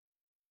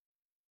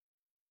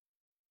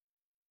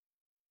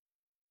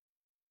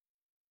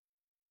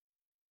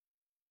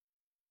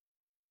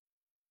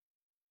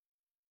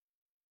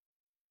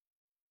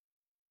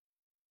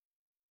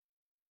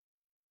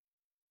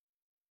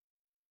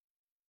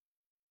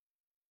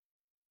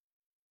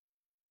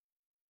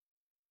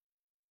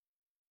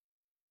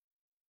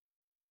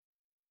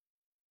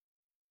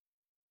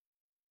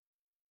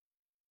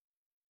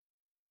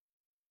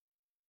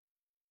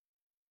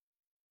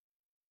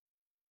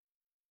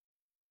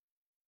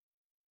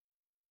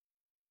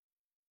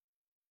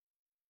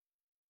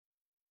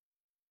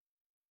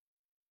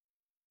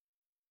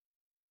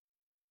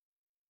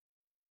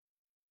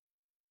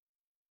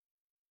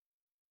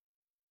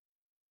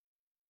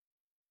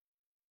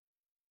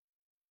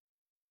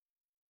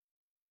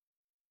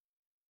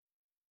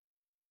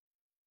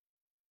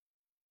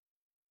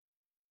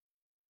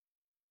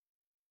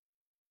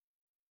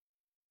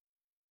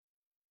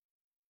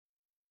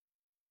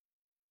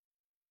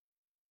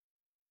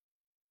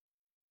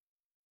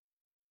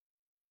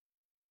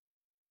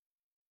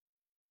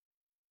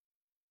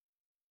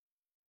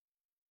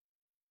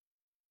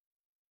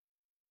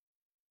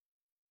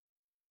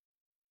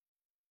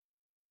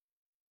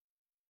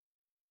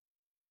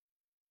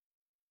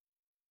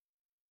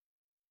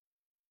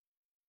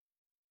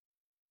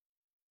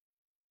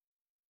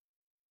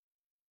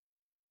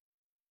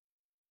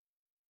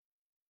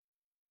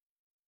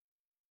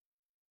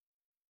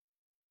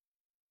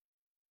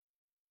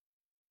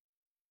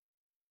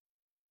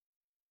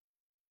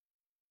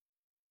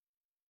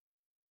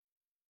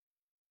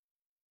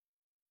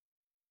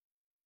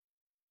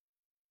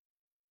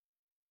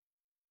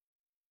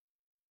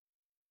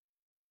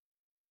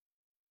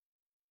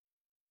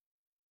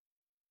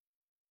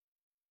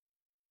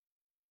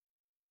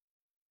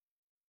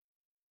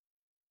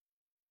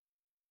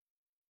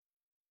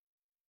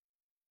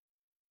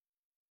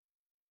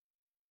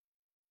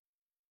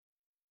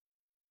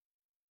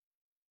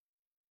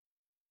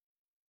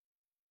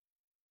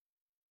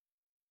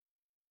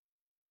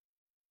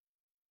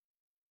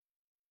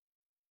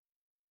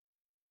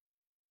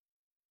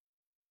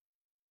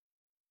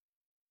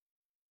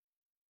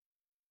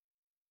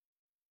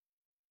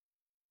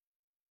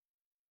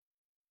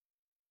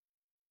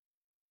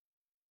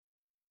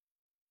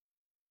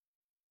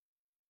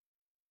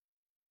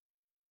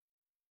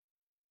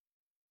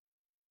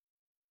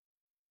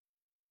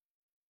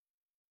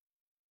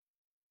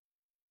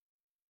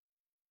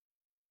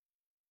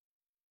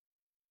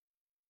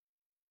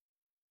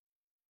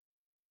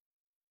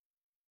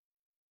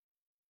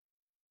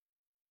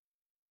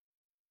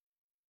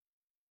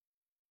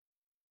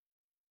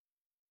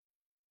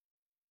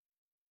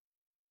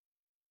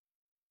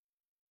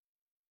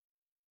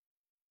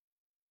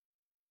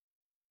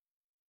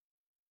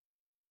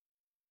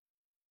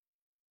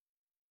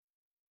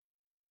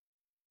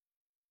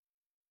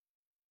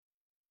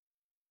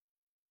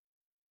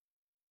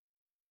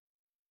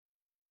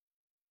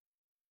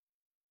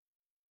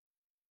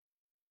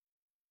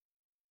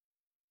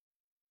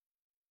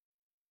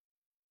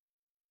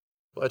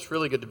Well, it's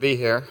really good to be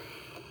here.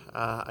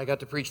 I got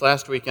to preach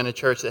last week in a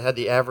church that had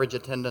the average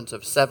attendance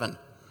of 7.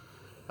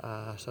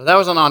 So that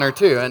was an honor,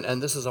 too,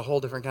 and this is a whole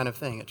different kind of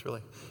thing. It's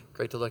really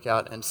great to look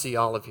out and see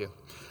all of you.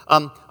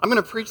 I'm going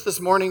to preach this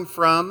morning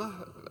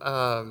from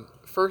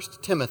 1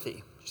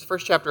 Timothy, just the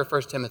first chapter of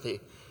 1 Timothy.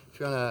 If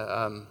you want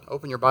to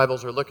open your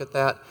Bibles or look at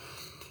that.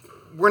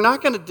 We're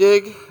not going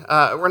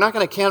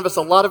to canvass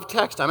a lot of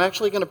text. I'm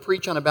actually going to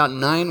preach on about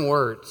 9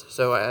 words,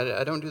 so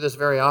I don't do this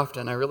very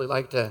often. I really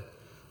like to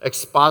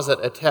exposit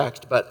a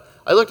text, but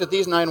I looked at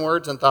these 9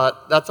 words and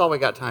thought, that's all we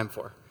got time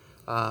for.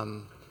 We're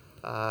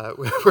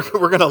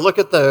going to look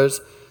at those.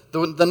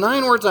 The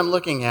 9 words I'm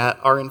looking at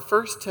are in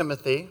 1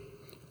 Timothy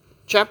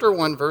chapter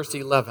 1, verse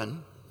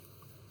 11,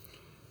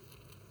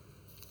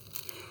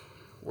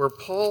 where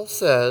Paul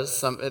says,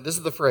 this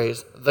is the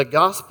phrase, the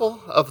gospel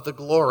of the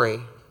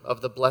glory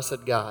of the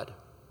blessed God.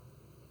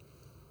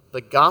 The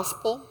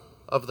gospel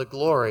of the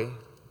glory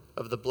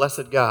of the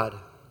blessed God.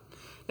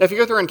 Now, if you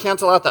go through and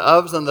cancel out the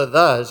ofs and the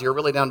thes, you're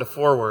really down to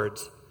 4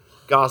 words.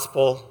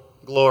 Gospel,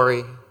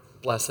 glory,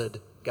 blessed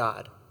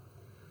God.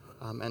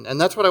 And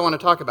that's what I want to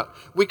talk about.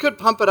 We could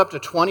pump it up to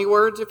 20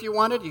 words if you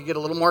wanted. You get a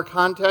little more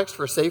context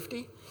for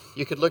safety.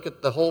 You could look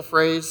at the whole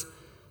phrase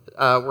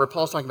where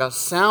Paul's talking about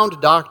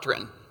sound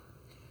doctrine.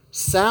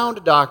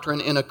 Sound doctrine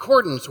in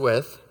accordance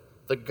with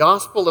the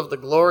gospel of the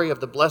glory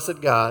of the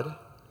blessed God,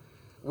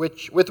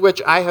 with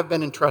which I have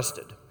been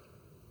entrusted.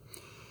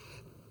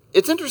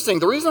 It's interesting.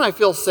 The reason I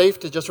feel safe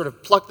to just sort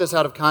of pluck this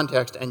out of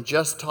context and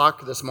just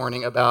talk this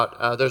morning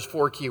about those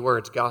 4 key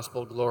words,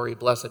 gospel, glory,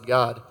 blessed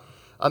God,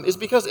 is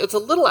because it's a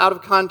little out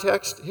of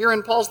context here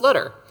in Paul's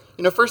letter.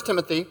 You know, 1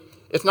 Timothy,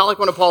 it's not like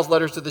one of Paul's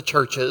letters to the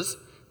churches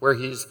where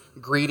he's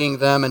greeting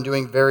them and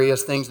doing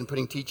various things and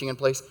putting teaching in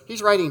place.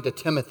 He's writing to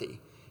Timothy.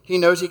 He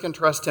knows he can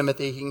trust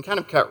Timothy. He can kind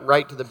of cut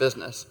right to the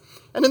business.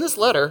 And in this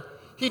letter,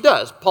 he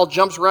does. Paul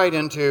jumps right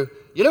into,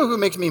 you know who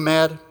makes me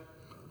mad?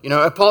 You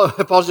know,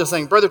 Paul's just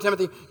saying, Brother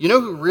Timothy, you know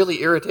who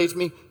really irritates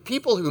me?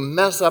 People who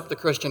mess up the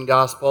Christian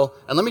gospel.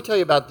 And let me tell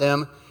you about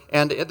them.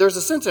 And there's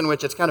a sense in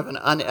which it's kind of an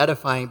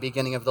unedifying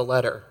beginning of the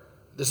letter.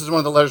 This is one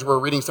of the letters where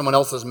we're reading someone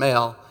else's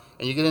mail.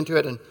 And you get into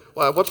it, and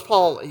well, what's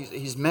Paul,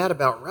 he's mad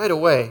about right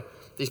away?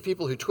 These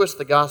people who twist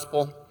the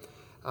gospel.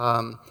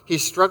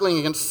 He's struggling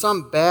against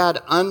some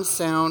bad,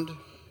 unsound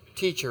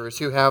teachers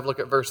who have, look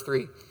at verse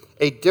 3,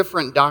 a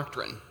different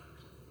doctrine.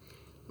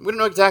 We don't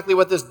know exactly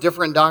what this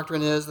different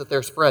doctrine is that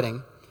they're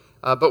spreading.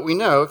 But we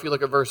know, if you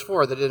look at verse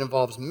 4, that it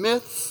involves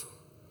myths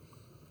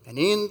and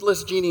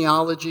endless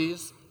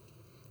genealogies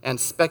and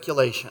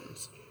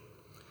speculations.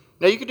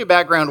 Now, you could do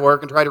background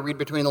work and try to read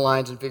between the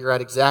lines and figure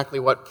out exactly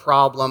what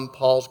problem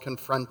Paul's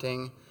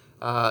confronting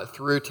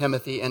through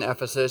Timothy in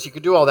Ephesus. You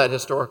could do all that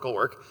historical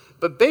work.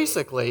 But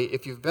basically,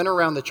 if you've been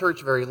around the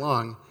church very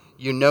long,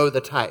 you know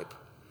the type,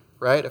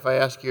 right? If I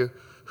ask you,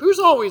 who's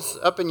always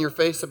up in your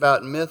face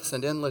about myths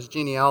and endless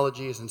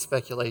genealogies and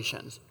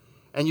speculations?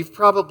 And you've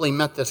probably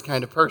met this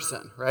kind of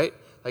person, right?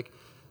 Like,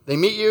 they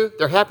meet you,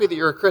 they're happy that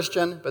you're a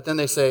Christian, but then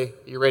they say,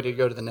 you ready to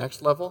go to the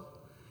next level?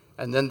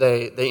 And then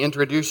they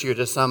introduce you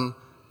to some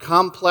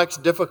complex,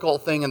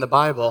 difficult thing in the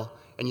Bible,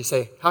 and you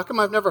say, how come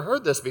I've never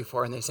heard this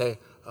before? And they say,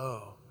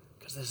 oh,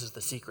 because this is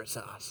the secret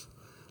sauce.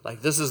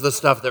 Like, this is the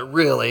stuff that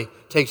really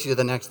takes you to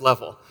the next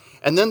level.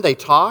 And then they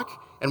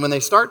talk, and when they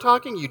start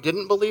talking, you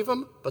didn't believe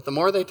them, but the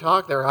more they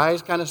talk, their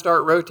eyes kind of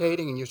start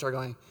rotating, and you start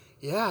going,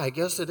 yeah, I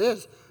guess it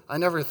is. I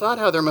never thought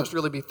how there must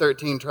really be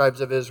 13 tribes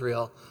of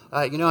Israel.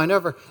 I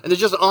never, and it's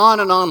just on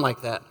and on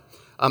like that.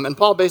 And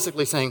Paul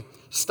basically saying,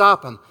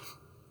 stop them.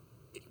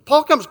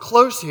 Paul comes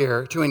close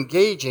here to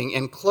engaging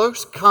in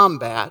close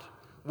combat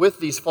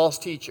with these false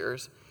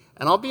teachers.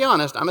 And I'll be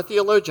honest, I'm a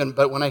theologian,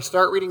 but when I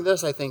start reading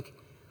this, I think,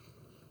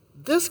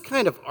 this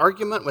kind of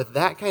argument with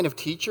that kind of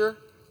teacher,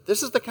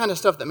 this is the kind of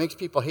stuff that makes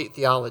people hate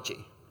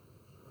theology.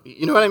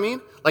 You know what I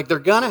mean? Like, they're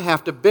going to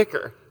have to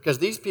bicker because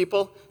these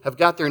people have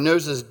got their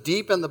noses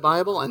deep in the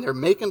Bible and they're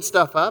making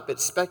stuff up.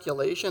 It's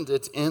speculations.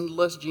 It's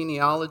endless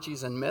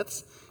genealogies and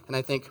myths. And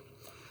I think,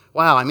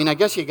 wow, I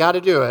guess you got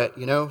to do it.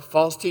 You know,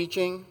 false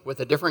teaching with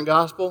a different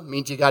gospel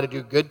means you got to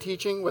do good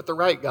teaching with the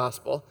right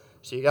gospel.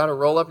 So you got to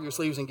roll up your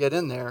sleeves and get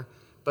in there.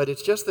 But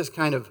it's just this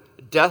kind of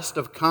dust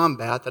of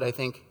combat that I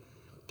think,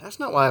 that's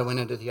not why I went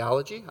into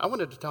theology. I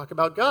wanted to talk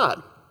about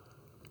God.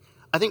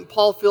 I think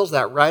Paul feels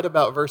that right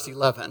about verse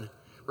 11,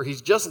 where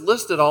he's just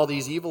listed all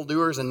these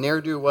evildoers and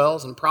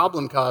ne'er-do-wells and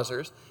problem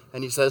causers,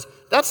 and he says,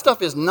 that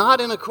stuff is not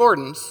in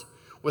accordance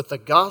with the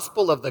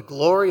gospel of the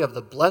glory of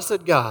the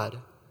blessed God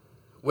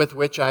with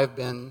which I've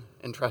been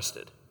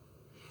entrusted.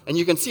 And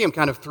you can see him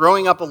kind of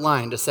throwing up a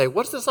line to say,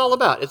 what's this all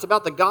about? It's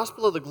about the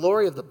gospel of the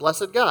glory of the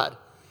blessed God.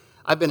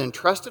 I've been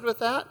entrusted with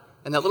that,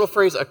 and that little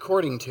phrase,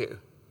 according to.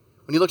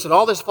 When he looks at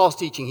all this false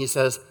teaching, he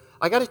says,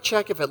 I got to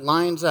check if it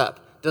lines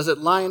up. Does it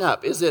line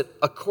up? Is it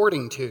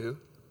according to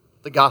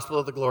the gospel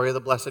of the glory of the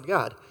blessed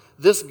God?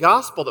 This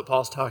gospel that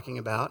Paul's talking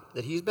about,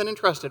 that he's been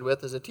entrusted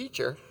with as a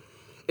teacher,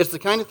 it's the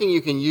kind of thing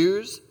you can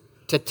use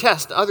to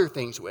test other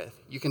things with.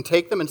 You can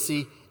take them and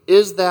see,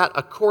 is that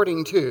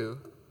according to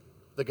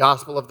the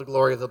gospel of the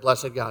glory of the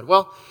blessed God?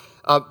 Well,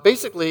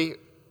 basically,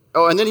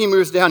 and then he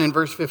moves down in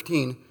verse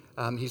 15.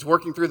 He's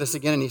working through this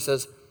again, and he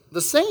says,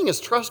 the saying is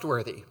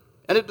trustworthy,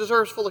 and it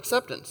deserves full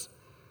acceptance.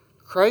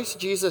 Christ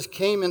Jesus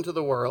came into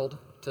the world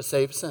to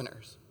save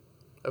sinners,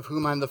 of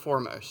whom I'm the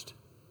foremost.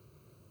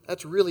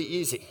 That's really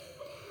easy.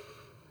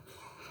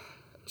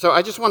 So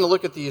I just want to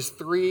look at these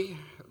 3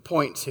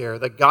 points here.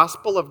 The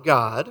gospel of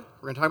God.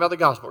 We're going to talk about the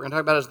gospel. We're going to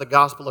talk about it as the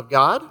gospel of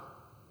God.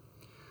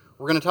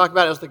 We're going to talk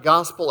about it as the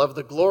gospel of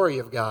the glory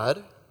of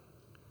God.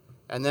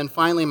 And then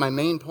finally, my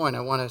main point,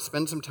 I want to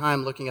spend some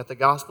time looking at the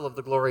gospel of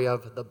the glory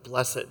of the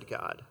blessed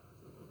God.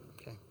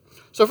 Okay.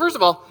 So first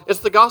of all, it's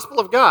the gospel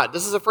of God.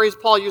 This is a phrase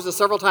Paul uses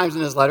several times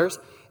in his letters,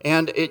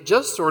 and it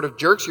just sort of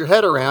jerks your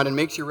head around and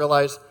makes you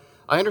realize,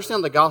 I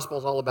understand the gospel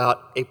is all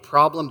about a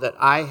problem that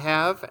I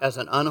have as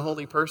an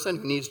unholy person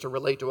who needs to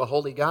relate to a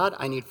holy God.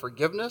 I need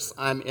forgiveness.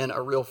 I'm in a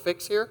real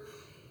fix here.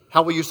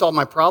 How will you solve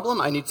my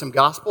problem? I need some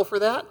gospel for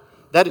that.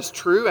 That is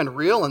true and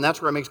real, and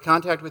that's where it makes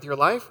contact with your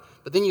life.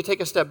 But then you take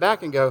a step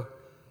back and go,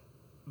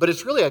 but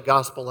it's really a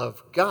gospel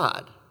of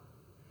God,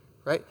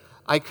 right?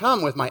 I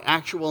come with my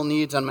actual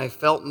needs and my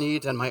felt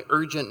needs and my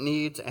urgent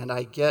needs, and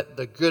I get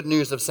the good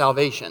news of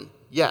salvation,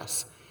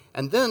 yes.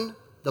 And then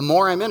the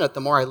more I'm in it,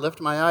 the more I lift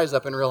my eyes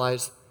up and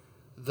realize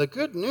the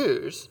good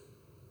news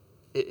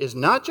is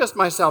not just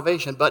my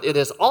salvation, but it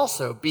is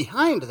also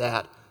behind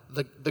that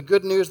the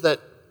good news that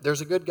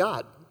there's a good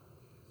God.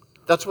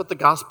 That's what the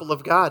gospel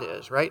of God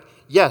is, right?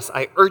 Yes,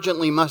 I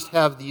urgently must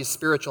have these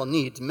spiritual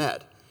needs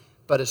met.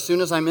 But as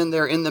soon as I'm in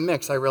there in the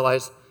mix, I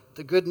realize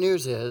the good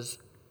news is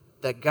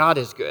that God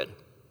is good.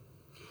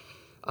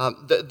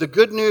 The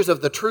good news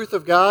of the truth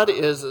of God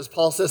is, as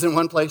Paul says in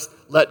one place,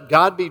 let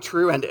God be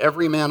true and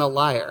every man a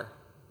liar.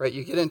 Right?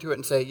 You get into it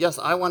and say, yes,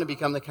 I want to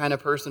become the kind of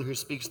person who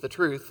speaks the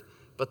truth,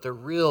 but the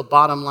real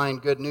bottom line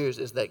good news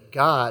is that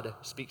God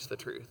speaks the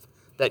truth,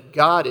 that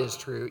God is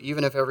true,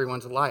 even if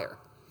everyone's a liar.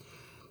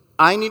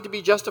 I need to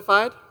be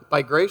justified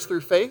by grace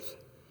through faith,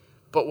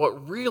 but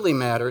what really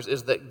matters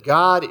is that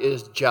God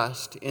is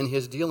just in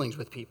his dealings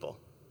with people.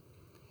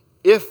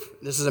 If,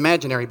 this is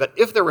imaginary, but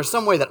if there was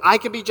some way that I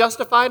could be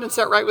justified and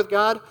set right with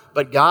God,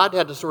 but God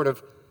had to sort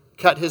of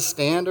cut his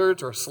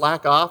standards or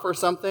slack off or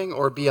something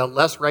or be a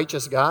less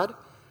righteous God,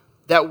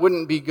 that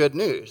wouldn't be good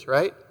news,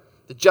 right?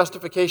 The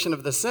justification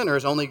of the sinner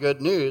is only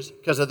good news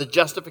because of the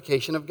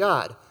justification of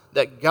God,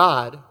 that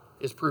God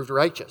is proved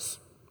righteous.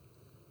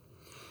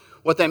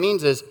 What that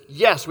means is,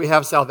 yes, we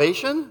have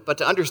salvation, but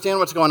to understand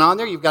what's going on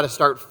there, you've got to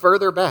start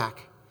further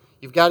back.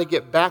 You've got to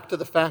get back to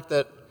the fact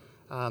that,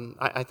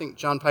 I think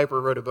John Piper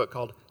wrote a book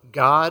called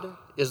God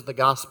is the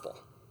Gospel.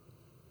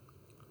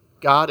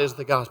 God is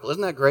the Gospel.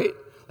 Isn't that great?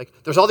 Like,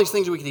 there's all these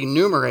things we could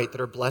enumerate that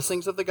are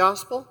blessings of the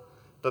gospel,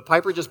 but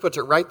Piper just puts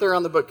it right there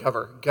on the book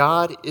cover.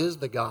 God is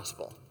the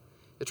gospel.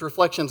 Its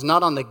reflections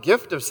not on the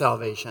gift of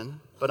salvation,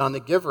 but on the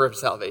giver of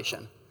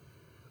salvation.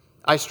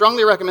 I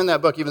strongly recommend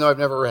that book, even though I've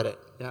never read it.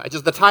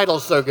 The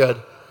title's so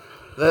good.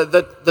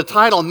 The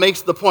title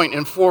makes the point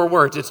in 4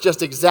 words. It's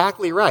just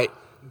exactly right.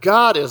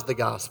 God is the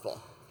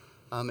gospel.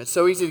 It's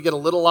so easy to get a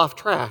little off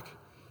track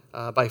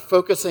by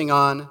focusing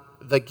on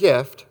the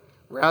gift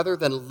rather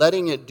than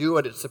letting it do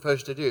what it's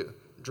supposed to do.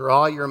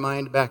 Draw your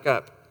mind back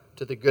up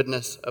to the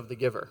goodness of the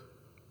giver.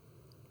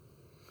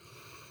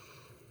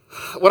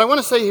 What I want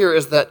to say here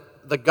is that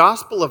the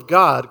gospel of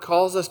God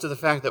calls us to the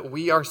fact that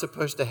we are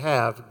supposed to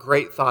have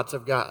great thoughts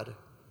of God.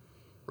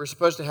 We're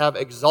supposed to have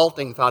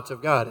exalting thoughts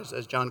of God,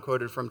 as John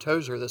quoted from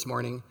Tozer this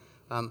morning.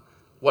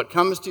 What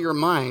comes to your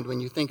mind when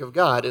you think of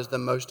God is the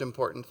most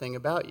important thing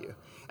about you.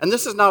 And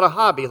this is not a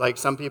hobby, like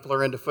some people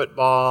are into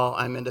football,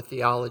 I'm into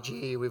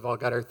theology, we've all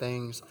got our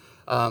things.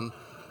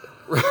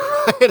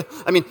 Right?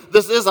 I mean,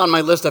 this is on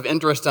my list of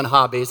interests and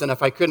hobbies, and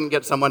if I couldn't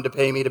get someone to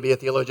pay me to be a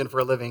theologian for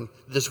a living,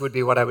 this would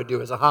be what I would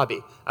do as a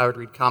hobby. I would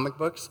read comic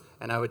books,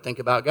 and I would think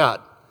about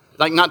God.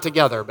 Like, not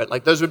together, but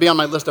like those would be on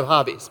my list of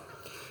hobbies.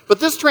 But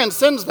this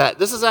transcends that.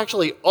 This is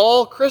actually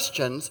all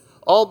Christians,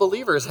 all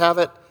believers have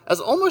it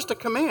as almost a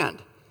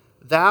command.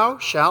 Thou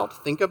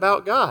shalt think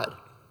about God.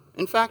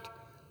 In fact,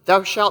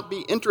 thou shalt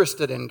be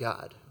interested in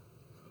God.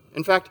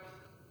 In fact,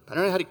 I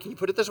don't know can you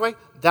put it this way?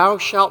 Thou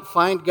shalt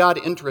find God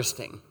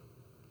interesting.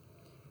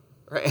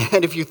 Right?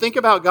 And if you think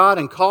about God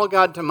and call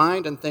God to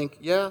mind and think,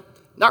 yeah,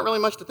 not really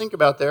much to think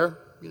about there.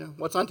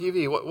 What's on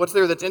TV? What's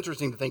there that's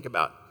interesting to think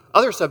about?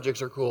 Other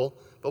subjects are cool,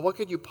 but what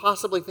could you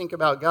possibly think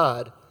about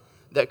God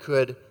that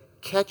could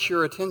catch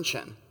your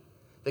attention,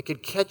 that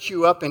could catch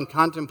you up in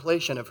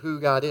contemplation of who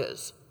God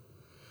is?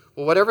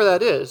 Well, whatever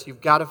that is,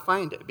 you've got to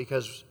find it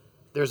because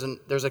there's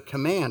a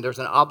command, there's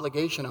an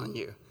obligation on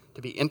you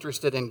to be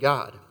interested in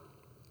God.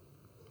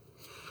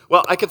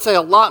 Well, I could say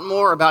a lot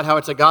more about how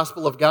it's a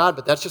gospel of God,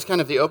 but that's just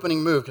kind of the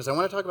opening move because I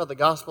want to talk about the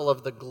gospel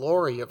of the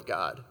glory of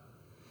God.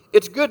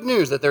 It's good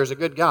news that there's a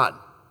good God,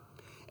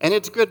 and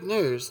it's good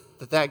news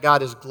that that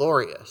God is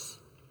glorious.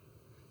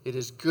 It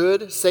is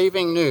good,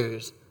 saving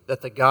news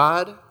that the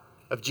God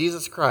of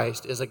Jesus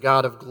Christ is a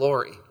God of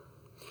glory.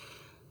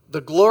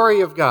 The glory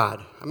of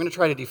God. I'm going to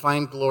try to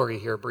define glory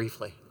here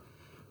briefly.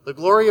 The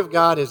glory of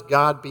God is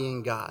God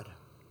being God.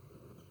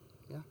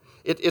 Yeah?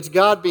 It's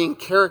God being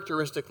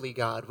characteristically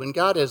God. When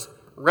God is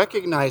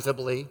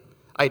recognizably,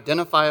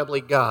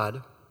 identifiably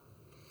God,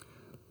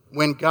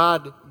 when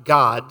God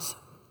gods,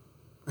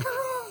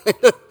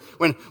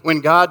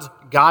 when God's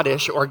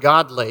goddish or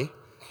godly,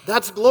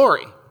 that's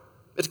glory.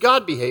 It's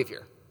God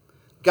behavior.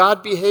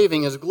 God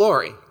behaving is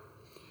glory.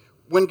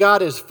 When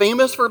God is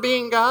famous for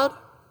being God,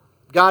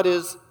 God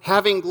is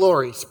having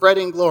glory,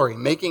 spreading glory,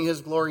 making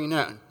his glory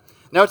known.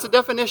 Now, it's a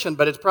definition,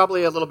 but it's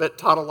probably a little bit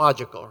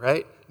tautological,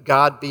 right?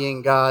 God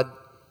being God.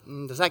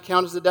 Does that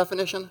count as a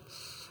definition?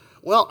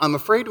 Well, I'm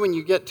afraid when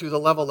you get to the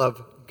level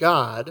of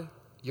God,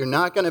 you're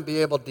not going to be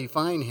able to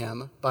define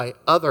him by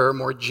other,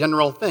 more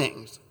general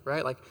things,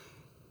 right? Like,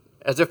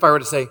 as if I were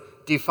to say,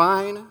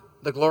 define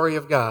the glory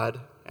of God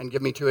and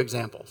give me 2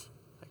 examples.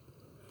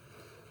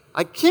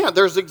 I can't.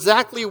 There's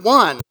exactly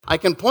one. I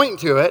can point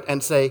to it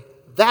and say,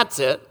 that's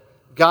it.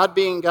 God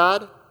being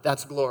God,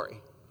 that's glory.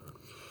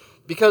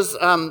 Because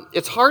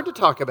it's hard to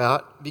talk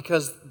about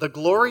because the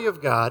glory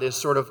of God is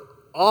sort of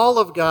all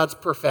of God's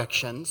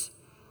perfections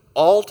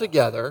all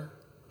together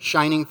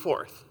shining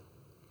forth.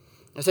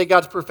 I say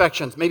God's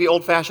perfections. Maybe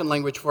old-fashioned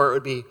language for it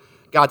would be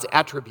God's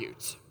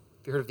attributes.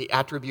 Have you heard of the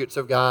attributes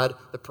of God,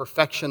 the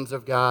perfections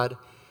of God?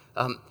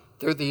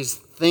 They're these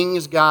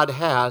things God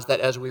has that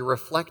as we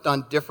reflect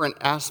on different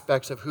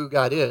aspects of who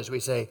God is, we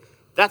say,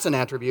 that's an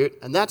attribute,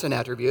 and that's an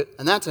attribute,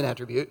 and that's an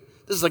attribute.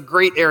 This is a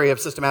great area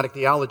of systematic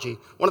theology.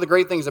 One of the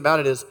great things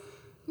about it is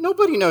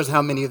nobody knows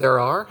how many there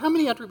are. How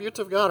many attributes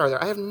of God are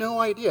there? I have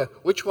no idea.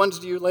 Which ones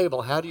do you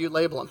label? How do you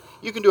label them?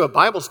 You can do a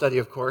Bible study,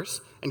 of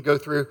course, and go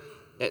through,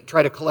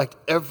 try to collect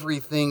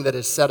everything that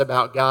is said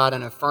about God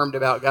and affirmed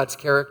about God's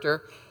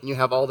character, and you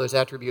have all those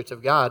attributes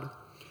of God.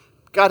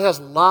 God has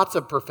lots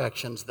of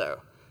perfections,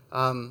 though.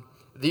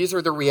 These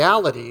are the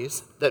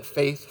realities that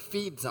faith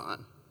feeds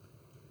on.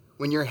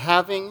 When you're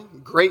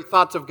having great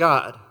thoughts of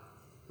God,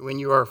 when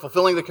you are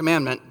fulfilling the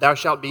commandment, thou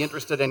shalt be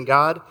interested in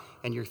God,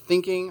 and you're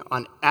thinking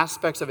on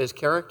aspects of his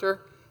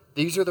character,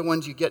 these are the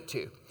ones you get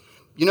to.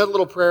 You know the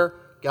little prayer,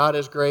 God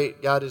is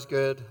great, God is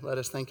good, let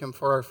us thank him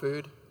for our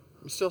food?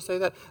 You still say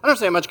that? I don't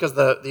say it much because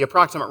the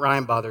approximate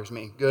rhyme bothers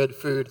me. Good,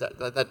 food,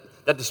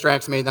 that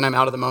distracts me, then I'm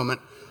out of the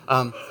moment.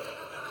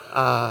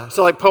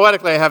 So like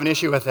poetically, I have an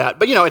issue with that.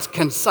 But it's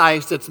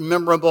concise, it's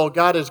memorable,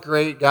 God is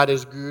great, God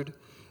is good,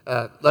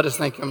 let us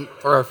thank him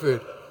for our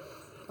food.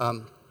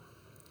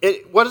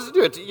 What does it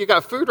do? You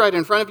got food right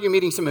in front of you,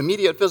 meeting some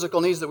immediate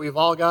physical needs that we've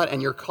all got, and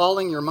you're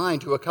calling your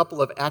mind to a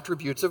couple of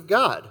attributes of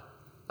God.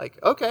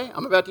 Like, okay,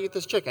 I'm about to eat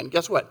this chicken.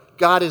 Guess what?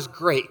 God is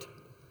great.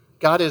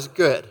 God is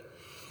good.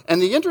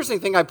 And the interesting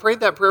thing, I prayed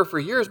that prayer for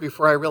years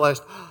before I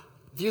realized,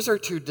 these are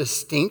 2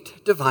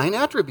 distinct divine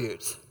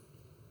attributes.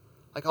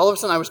 Like all of a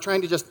sudden I was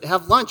trying to just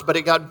have lunch, but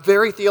it got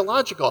very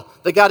theological.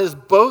 That God is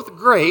both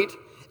great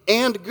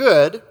and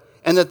good,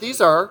 and that these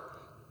are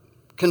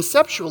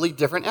conceptually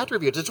different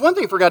attributes. It's one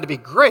thing for God to be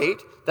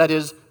great, that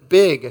is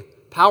big,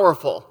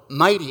 powerful,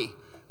 mighty,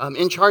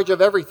 in charge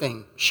of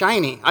everything,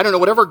 shiny. I don't know,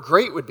 whatever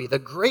great would be, the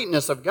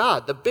greatness of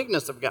God, the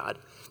bigness of God.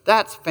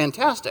 That's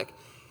fantastic.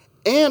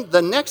 And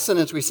the next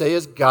sentence we say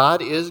is,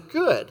 God is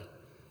good.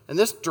 And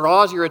this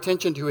draws your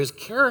attention to his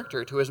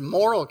character, to his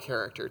moral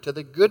character, to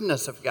the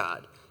goodness of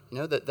God.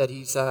 That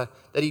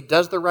he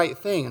does the right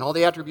thing, and all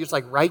the attributes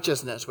like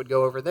righteousness would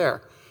go over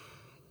there.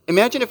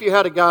 Imagine if you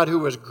had a God who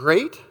was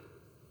great,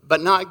 but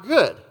not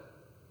good.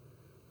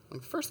 The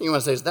first thing you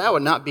want to say is that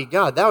would not be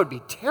God. That would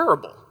be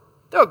terrible.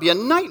 That would be a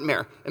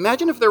nightmare.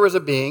 Imagine if there was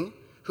a being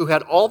who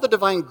had all the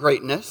divine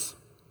greatness,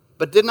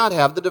 but did not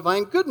have the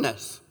divine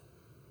goodness.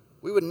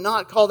 We would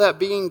not call that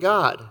being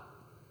God.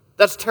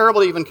 That's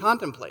terrible to even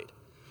contemplate.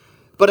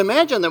 But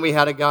imagine that we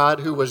had a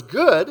God who was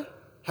good,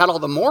 had all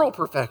the moral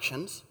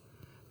perfections,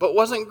 but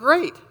wasn't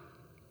great.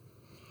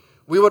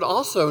 We would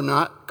also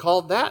not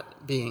call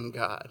that being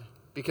God,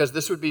 because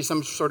this would be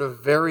some sort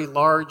of very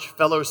large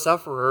fellow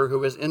sufferer who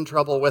was in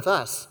trouble with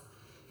us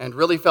and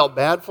really felt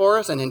bad for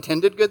us and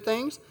intended good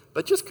things,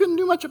 but just couldn't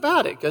do much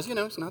about it because,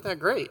 it's not that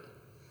great.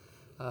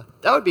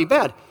 That would be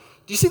bad.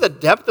 Do you see the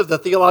depth of the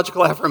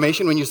theological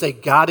affirmation when you say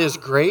God is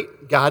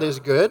great, God is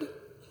good?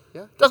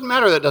 Yeah, it doesn't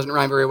matter that it doesn't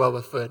rhyme very well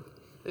with food.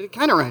 It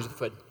kind of rhymes with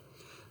food.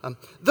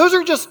 Those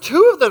are just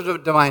 2 of the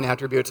divine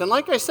attributes, and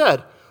like I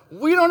said,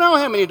 we don't know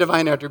how many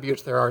divine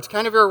attributes there are. It's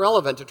kind of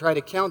irrelevant to try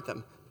to count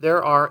them.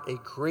 There are a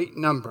great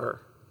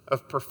number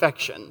of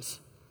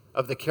perfections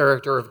of the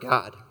character of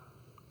God.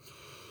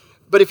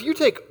 But if you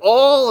take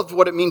all of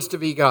what it means to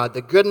be God,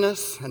 the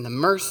goodness and the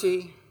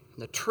mercy,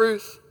 and the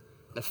truth,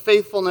 the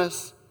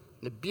faithfulness,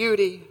 the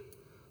beauty,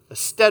 the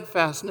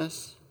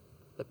steadfastness,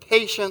 the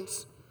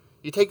patience,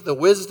 you take the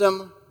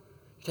wisdom,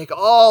 you take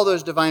all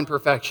those divine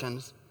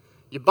perfections,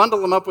 you bundle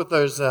them up with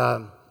those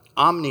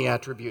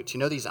omni-attributes. You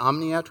know these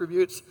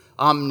omni-attributes?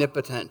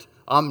 Omnipotent,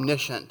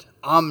 omniscient,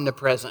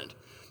 omnipresent.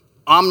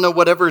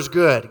 Whatever's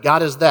good.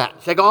 God is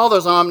that. Take all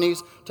those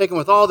omnis, take them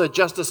with all the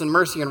justice and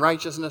mercy and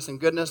righteousness and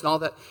goodness and all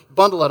that,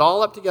 bundle it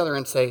all up together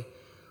and say,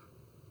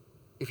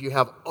 if you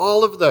have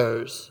all of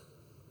those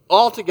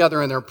all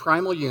together in their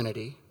primal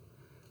unity,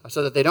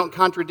 so that they don't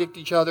contradict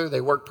each other.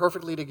 They work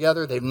perfectly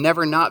together. They've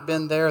never not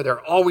been there.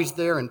 They're always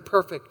there in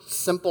perfect,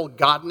 simple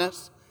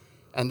godness,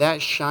 and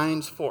that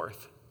shines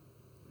forth.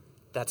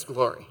 That's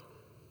glory.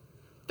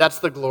 That's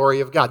the glory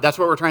of God. That's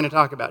what we're trying to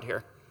talk about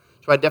here.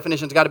 So by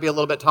definition, it's got to be a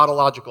little bit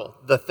tautological.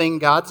 The thing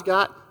God's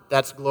got,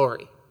 that's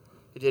glory.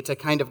 It's a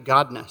kind of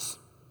godness.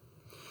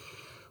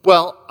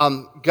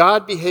 Well,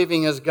 God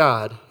behaving as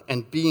God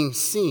and being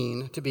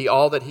seen to be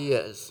all that he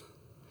is.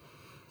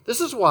 This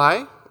is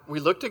why we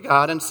look to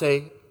God and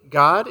say,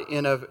 God,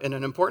 in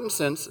an important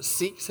sense,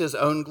 seeks his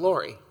own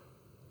glory.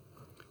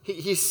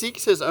 He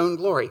seeks his own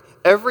glory.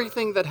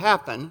 Everything that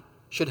happened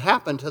should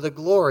happen to the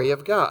glory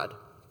of God.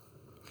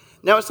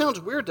 Now, it sounds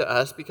weird to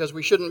us because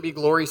we shouldn't be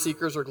glory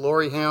seekers or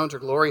glory hounds or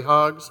glory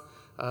hogs.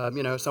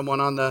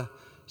 Someone on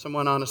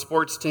a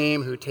sports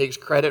team who takes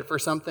credit for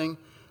something.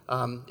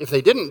 If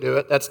they didn't do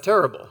it, that's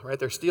terrible, right?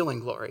 They're stealing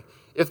glory.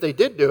 If they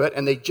did do it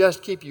and they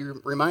just keep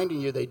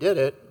reminding you they did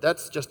it,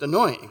 that's just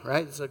annoying,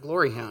 right? It's a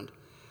glory hound.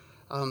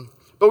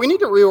 But we need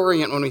to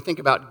reorient when we think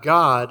about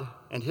God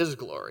and his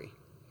glory.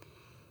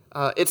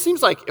 It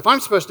seems like if I'm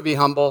supposed to be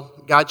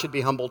humble, God should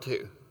be humble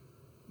too.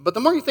 But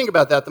the more you think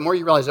about that, the more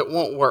you realize it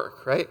won't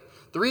work, right?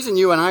 The reason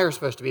you and I are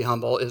supposed to be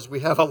humble is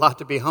we have a lot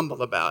to be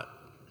humble about,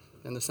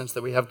 in the sense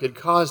that we have good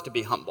cause to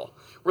be humble.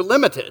 We're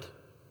limited.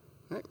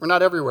 Right? We're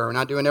not everywhere. We're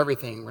not doing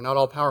everything. We're not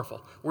all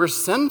powerful. We're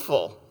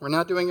sinful. We're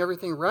not doing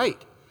everything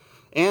right.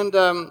 And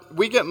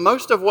we get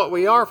most of what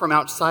we are from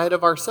outside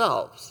of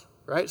ourselves,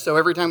 right? So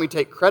every time we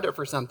take credit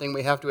for something,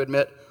 we have to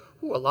admit,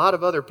 a lot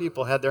of other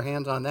people had their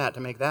hands on that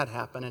to make that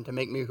happen and to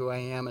make me who I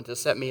am and to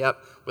set me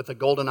up with a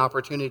golden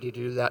opportunity to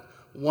do that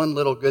one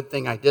little good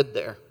thing I did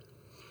there.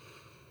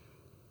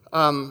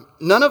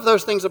 None of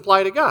those things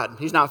apply to God.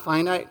 He's not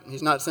finite.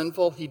 He's not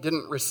sinful. He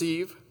didn't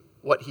receive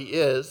what he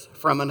is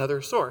from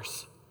another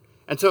source.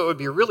 And so it would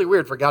be really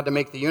weird for God to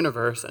make the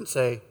universe and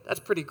say, that's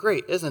pretty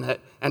great, isn't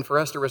it? And for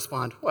us to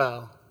respond,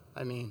 well,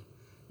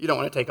 you don't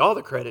want to take all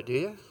the credit, do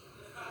you?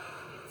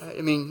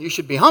 You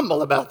should be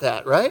humble about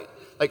that, right?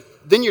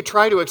 Then you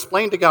try to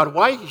explain to God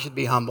why he should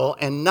be humble,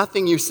 and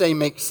nothing you say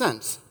makes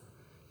sense.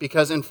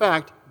 Because, in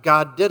fact,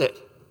 God did it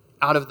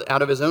out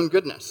of his own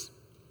goodness.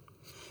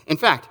 In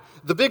fact,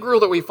 the big rule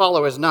that we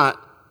follow is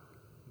not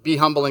be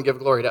humble and give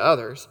glory to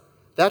others.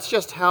 That's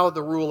just how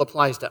the rule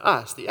applies to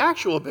us. The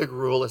actual big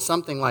rule is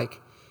something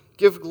like,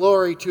 give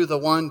glory to the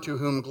one to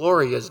whom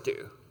glory is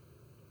due.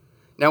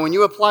 Now, when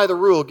you apply the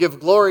rule, give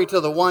glory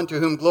to the one to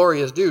whom glory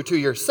is due to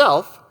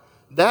yourself,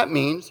 that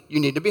means you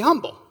need to be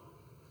humble.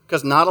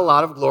 Because not a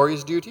lot of glory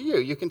is due to you.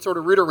 You can sort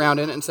of root around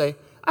in it and say,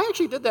 I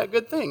actually did that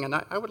good thing, and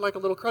I would like a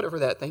little credit for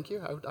that. Thank you.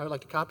 I would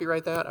like to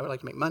copyright that. I would like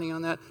to make money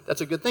on that.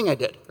 That's a good thing I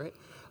did, right?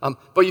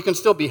 But you can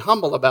still be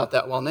humble about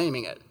that while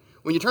naming it.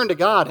 When you turn to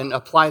God and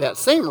apply that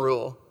same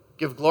rule,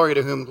 give glory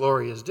to whom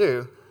glory is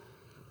due,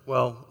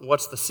 well,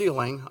 what's the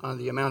ceiling on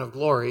the amount of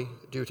glory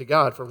due to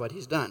God for what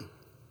he's done?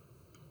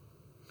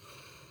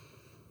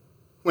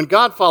 When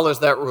God follows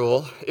that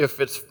rule, if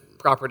it's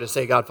proper to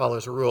say God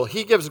follows a rule,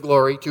 he gives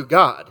glory to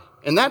God.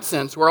 In that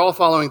sense, we're all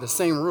following the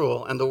same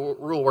rule, and the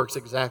rule works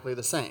exactly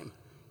the same.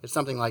 It's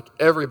something like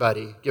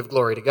everybody give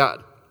glory to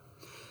God.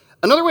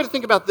 Another way to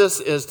think about this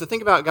is to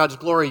think about God's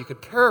glory. You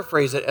could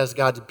paraphrase it as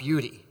God's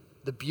beauty,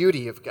 the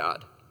beauty of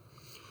God.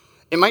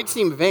 It might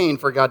seem vain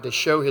for God to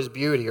show his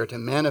beauty or to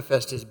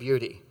manifest his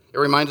beauty. It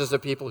reminds us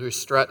of people who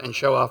strut and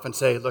show off and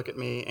say, look at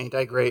me, ain't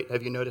I great?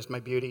 Have you noticed my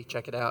beauty?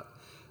 Check it out.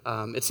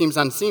 It seems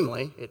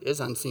unseemly. It is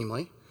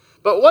unseemly.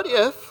 But what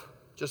if,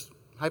 just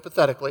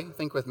hypothetically,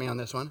 think with me on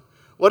this one,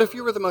 what if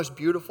you were the most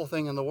beautiful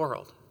thing in the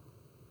world?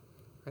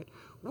 Right?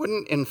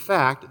 Wouldn't, in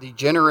fact, the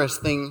generous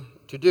thing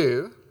to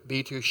do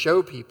be to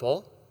show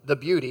people the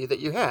beauty that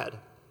you had,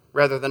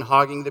 rather than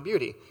hogging the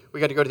beauty? We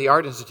got to go to the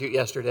Art Institute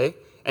yesterday,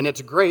 and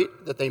it's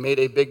great that they made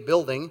a big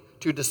building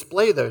to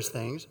display those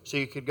things so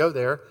you could go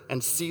there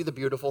and see the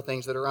beautiful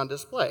things that are on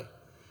display.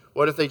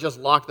 What if they just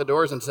locked the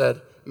doors and said,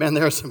 man,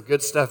 there's some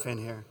good stuff in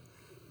here,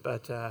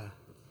 but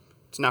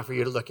it's not for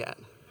you to look at?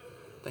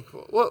 Think,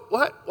 what?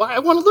 Why? I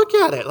want to look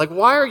at it.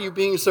 Why are you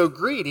being so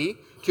greedy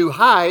to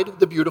hide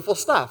the beautiful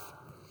stuff?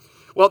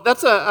 Well,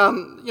 that's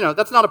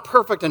that's not a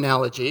perfect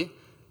analogy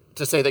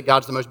to say that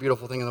God's the most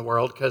beautiful thing in the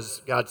world,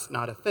 because God's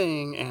not a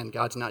thing and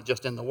God's not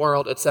just in the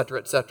world, etc.,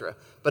 etc.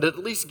 But it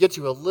at least gets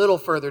you a little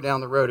further down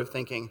the road of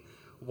thinking,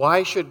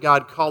 why should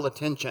God call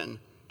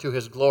attention to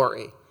his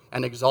glory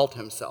and exalt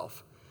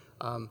himself?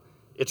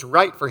 It's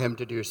right for him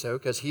to do so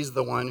because he's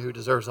the one who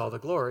deserves all the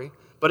glory,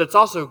 but it's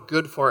also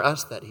good for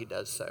us that he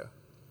does so,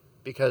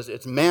 because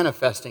it's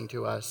manifesting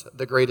to us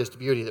the greatest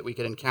beauty that we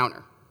could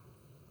encounter.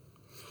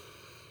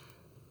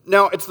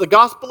 Now, it's the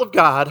gospel of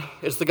God,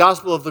 it's the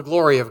gospel of the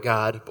glory of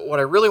God, but what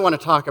I really want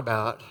to talk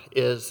about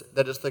is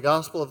that it's the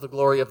gospel of the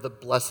glory of the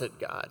blessed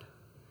God.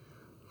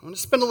 I want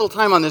to spend a little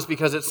time on this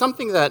because it's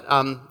something that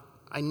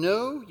I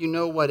know you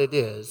know what it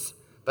is,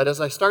 but as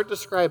I start to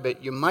describe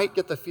it, you might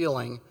get the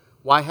feeling,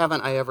 why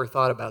haven't I ever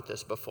thought about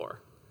this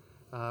before?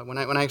 When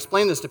I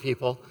explain this to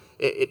people,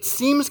 it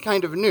seems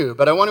kind of new,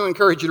 but I want to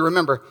encourage you to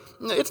remember,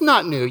 it's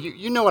not new.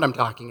 You know what I'm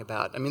talking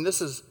about.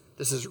 This is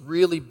This is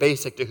really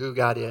basic to who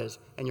God is,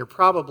 and you're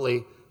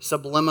probably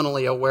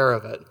subliminally aware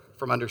of it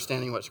from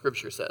understanding what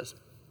Scripture says.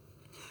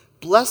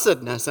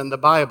 Blessedness in the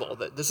Bible,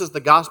 that this is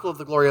the gospel of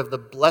the glory of the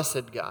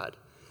blessed God.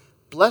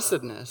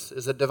 Blessedness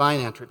is a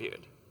divine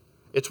attribute.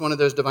 It's one of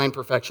those divine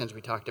perfections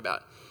we talked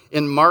about.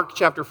 In Mark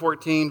chapter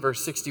 14,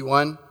 verse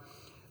 61,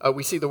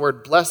 we see the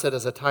word blessed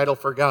as a title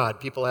for God.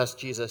 People ask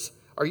Jesus,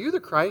 "Are you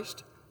the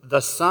Christ, the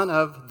Son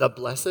of the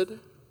Blessed?"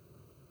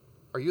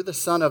 Are you the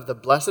Son of the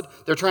Blessed?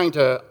 They're trying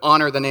to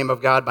honor the name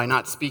of God by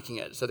not speaking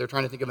it. So they're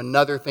trying to think of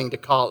another thing to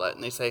call it.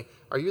 And they say,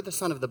 "Are you the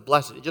Son of the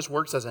Blessed?" It just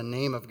works as a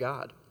name of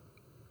God.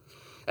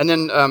 And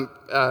then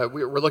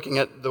we're looking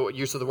at the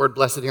use of the word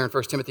blessed here in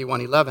 1 Timothy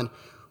 1:11.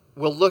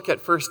 We'll look at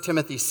 1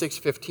 Timothy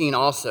 6:15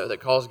 also, that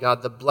calls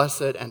God the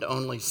blessed and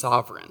only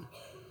sovereign,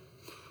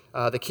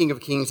 the King of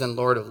kings and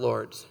Lord of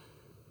lords.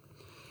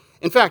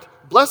 In fact,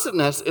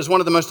 blessedness is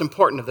one of the most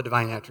important of the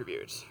divine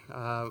attributes.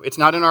 It's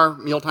not in our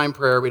mealtime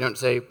prayer. We don't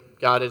say,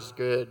 "God is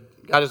good,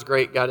 God is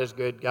great, God is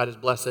good, God is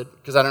blessed,"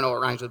 because I don't know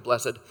what rhymes with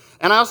blessed.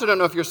 And I also don't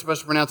know if you're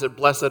supposed to pronounce it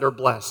blessed or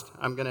blessed.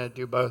 I'm going to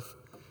do both.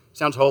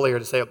 Sounds holier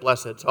to say it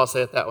blessed, so I'll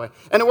say it that way.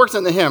 And it works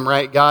in the hymn,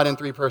 right? God in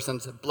three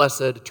persons,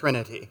 blessed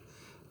Trinity.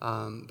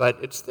 But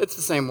it's the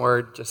same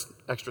word, just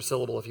extra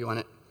syllable if you want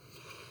it.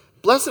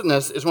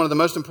 Blessedness is one of the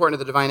most important of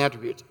the divine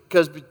attributes,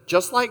 because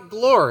just like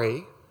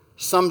glory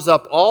sums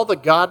up all the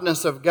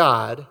godness of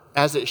God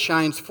as it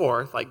shines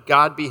forth, like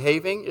God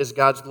behaving is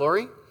God's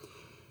glory,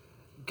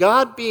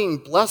 God being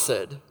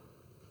blessed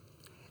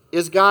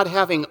is God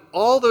having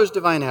all those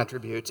divine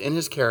attributes in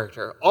his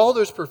character, all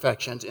those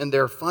perfections in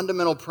their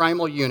fundamental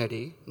primal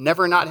unity,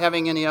 never not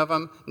having any of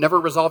them,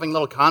 never resolving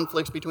little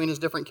conflicts between his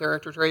different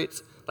character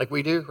traits like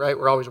we do, right?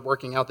 We're always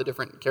working out the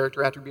different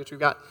character attributes we've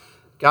got.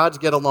 Gods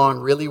get along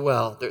really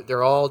well.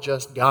 They're all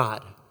just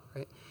God,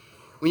 right?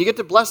 When you get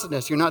to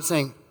blessedness, you're not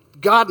saying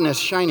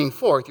godness shining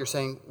forth. You're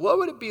saying, what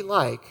would it be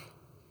like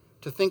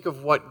to think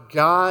of what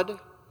God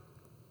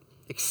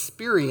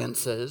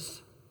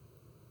experiences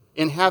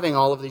in having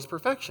all of these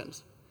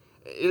perfections?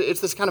 It's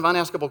this kind of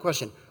unaskable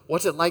question.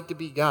 What's it like to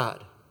be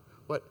God?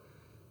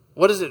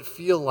 What does it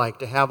feel like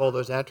to have all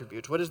those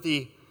attributes? What is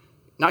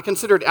not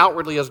considered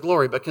outwardly as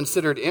glory, but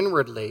considered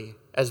inwardly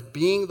as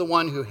being the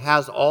one who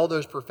has all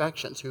those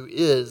perfections, who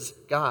is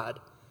God?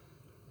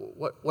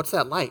 What's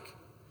that like?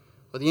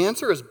 Well, the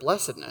answer is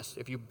blessedness.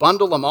 If you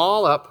bundle them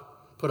all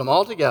up, put them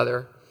all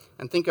together,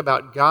 and think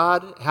about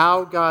God,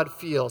 how God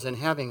feels in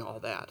having all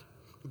that,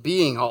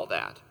 being all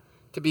that,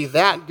 to be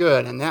that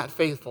good and that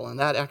faithful and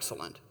that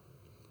excellent,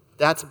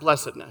 that's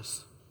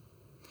blessedness.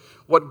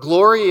 What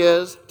glory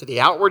is to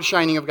the outward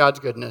shining of God's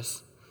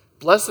goodness,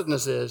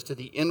 blessedness is to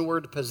the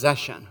inward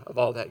possession of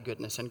all that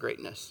goodness and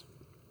greatness.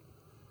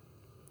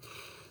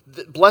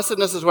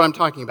 Blessedness is what I'm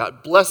talking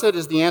about. Blessed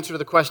is the answer to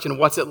the question,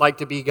 what's it like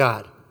to be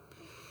God?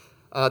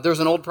 There's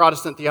an old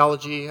Protestant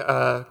theology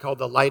called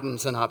the Leiden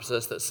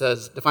Synopsis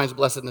that defines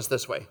blessedness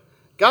this way.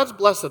 God's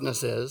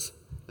blessedness is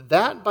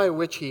that by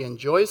which he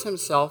enjoys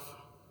himself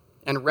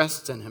and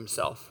rests in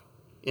himself,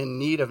 in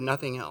need of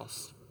nothing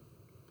else.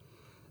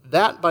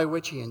 That by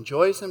which he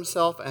enjoys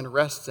himself and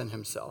rests in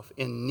himself,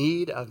 in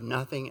need of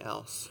nothing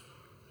else.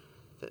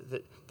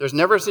 There's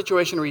never a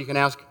situation where you can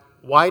ask,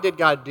 why did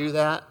God do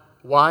that?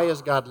 Why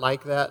is God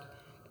like that?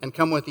 And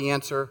come with the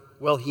answer,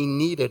 well, he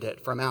needed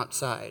it from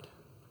outside.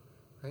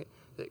 Right?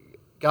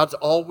 God's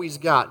always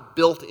got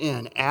built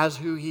in as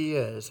who he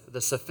is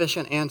the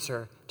sufficient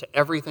answer to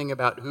everything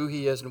about who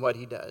he is and what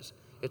he does.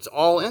 It's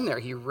all in there.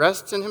 He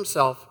rests in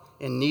himself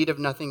in need of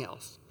nothing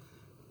else.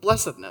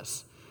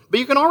 Blessedness. But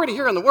you can already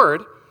hear in the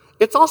word,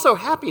 it's also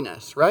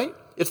happiness, right?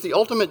 It's the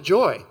ultimate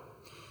joy.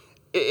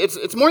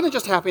 It's more than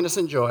just happiness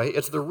and joy.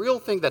 It's the real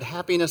thing that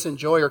happiness and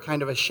joy are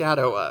kind of a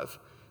shadow of.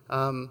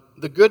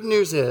 The good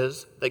news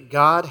is that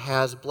God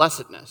has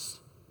blessedness,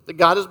 that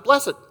God is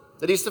blessed,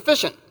 that he's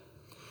sufficient.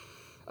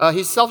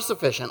 He's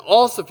self-sufficient,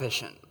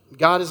 all-sufficient.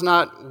 God is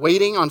not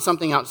waiting on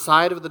something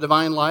outside of the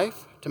divine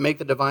life to make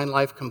the divine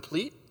life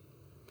complete.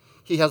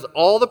 He has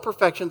all the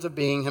perfections of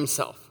being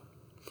himself.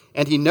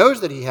 And he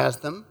knows that he has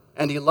them,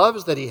 and he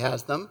loves that he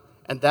has them,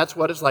 and that's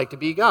what it's like to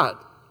be God.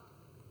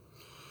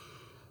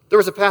 There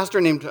was a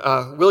pastor named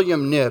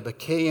William Knibb,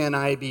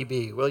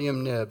 K-N-I-B-B,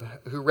 William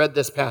Knibb, who read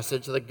this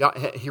passage.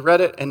 He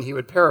read it and he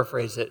would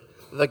paraphrase it,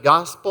 the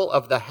gospel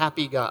of the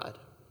happy God.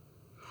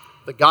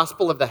 The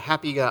gospel of the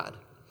happy God.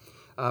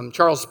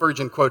 Charles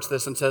Spurgeon quotes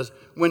this and says,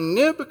 when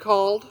Knibb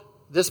called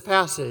this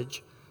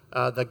passage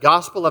the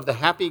gospel of the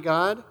happy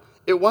God,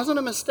 it wasn't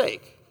a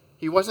mistake.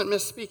 He wasn't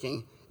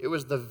misspeaking. It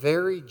was the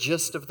very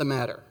gist of the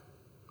matter.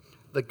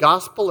 The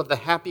gospel of the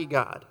happy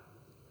God.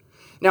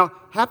 Now,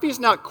 happy is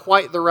not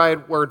quite the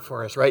right word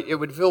for us, right? It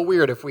would feel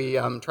weird if we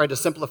tried to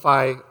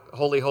simplify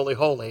holy, holy,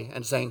 holy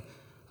and saying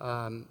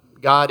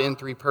God in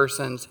three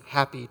persons,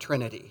 happy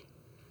Trinity.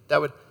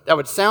 That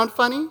would sound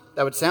funny.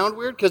 That would sound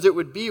weird because it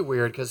would be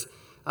weird because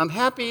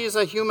happy is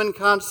a human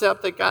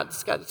concept that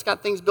it's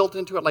got things built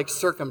into it like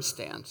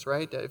circumstance,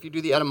 right? If you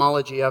do the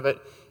etymology of it,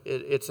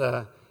 it's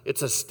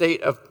a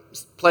state of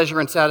pleasure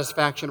and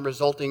satisfaction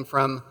resulting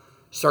from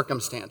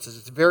circumstances.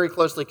 It's very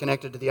closely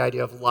connected to the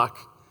idea of luck,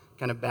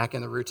 kind of back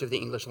in the roots of the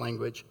English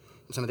language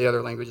and some of the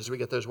other languages we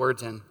get those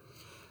words in.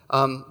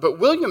 But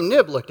William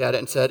Knibb looked at it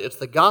and said, it's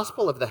the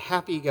gospel of the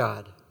happy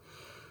God.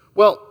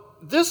 Well,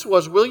 this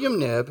was William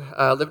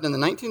Knibb, lived in the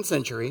 19th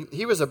century.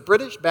 He was a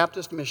British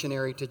Baptist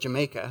missionary to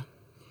Jamaica,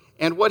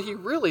 and what he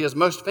really is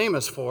most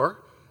famous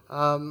for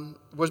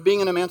was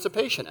being an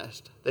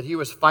emancipationist, that he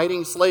was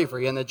fighting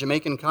slavery in the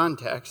Jamaican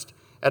context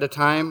at a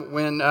time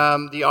when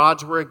the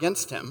odds were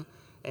against him,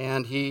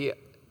 and he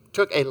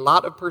took a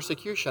lot of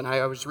persecution.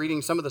 I was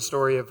reading some of the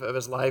story of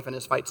his life and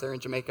his fights there in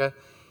Jamaica.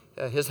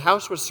 His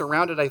house was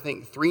surrounded, I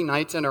think, 3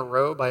 nights in a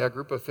row by a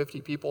group of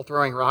 50 people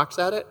throwing rocks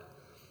at it.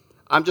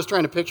 I'm just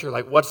trying to picture,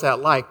 what's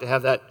that like to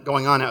have that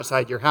going on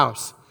outside your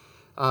house?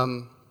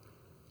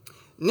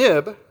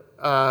 Knibb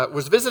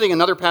was visiting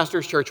another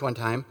pastor's church one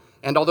time,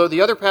 and although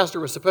the other pastor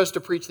was supposed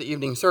to preach the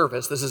evening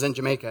service, this is in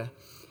Jamaica,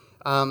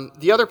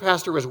 the other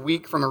pastor was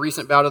weak from a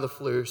recent bout of the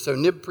flu, so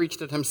Knibb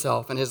preached it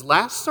himself, and his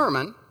last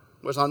sermon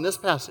was on this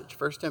passage,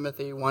 1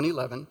 Timothy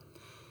 1:11,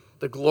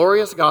 the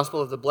glorious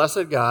gospel of the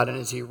blessed God, and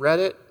as he read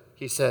it,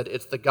 he said,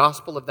 it's the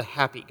gospel of the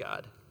happy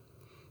God.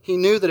 He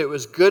knew that it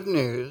was good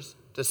news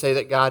to say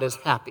that God is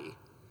happy.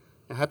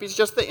 Now, happy is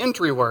just the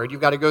entry word.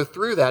 You've got to go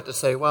through that to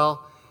say,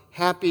 well,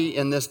 happy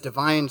in this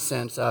divine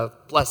sense of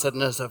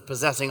blessedness, of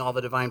possessing all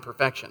the divine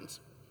perfections.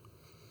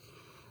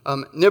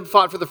 Knibb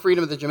fought for the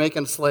freedom of the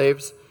Jamaican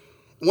slaves.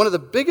 One of the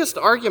biggest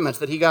arguments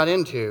that he got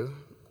into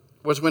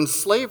was when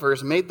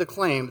slavers made the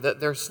claim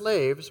that their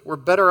slaves were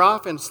better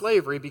off in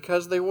slavery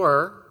because they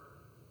were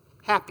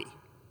happy.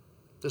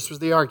 This was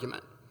the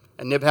argument.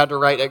 And Knibb had to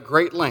write at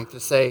great length to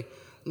say,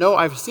 no,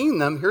 I've seen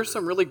them. Here's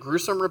some really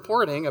gruesome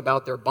reporting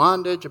about their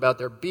bondage, about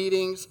their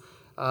beatings,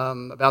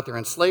 about their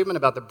enslavement,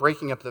 about the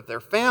breaking up of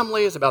their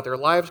families, about their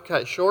lives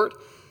cut short.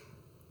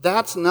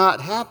 That's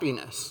not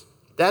happiness.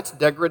 That's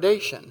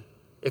degradation.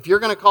 If you're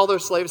going to call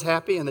those slaves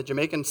happy in the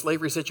Jamaican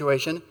slavery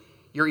situation,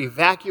 you're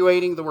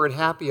evacuating the word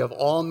happy of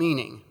all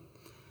meaning.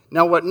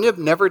 Now, what Knibb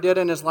never did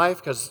in his life,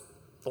 because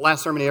the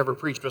last sermon he ever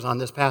preached was on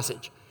this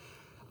passage,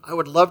 I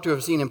would love to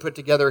have seen him put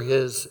together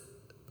his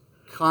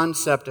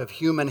concept of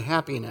human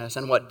happiness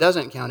and what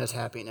doesn't count as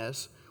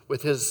happiness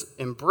with his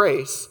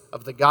embrace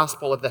of the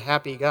gospel of the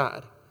happy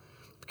God.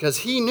 Because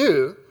he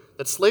knew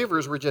that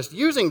slavers were just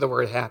using the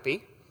word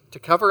happy to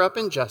cover up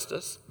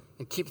injustice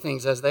and keep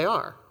things as they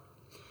are.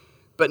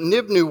 But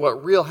Knibb knew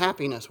what real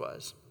happiness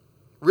was.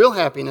 Real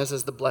happiness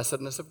is the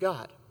blessedness of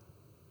God.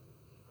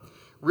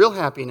 Real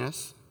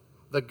happiness,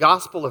 the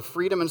gospel of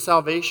freedom and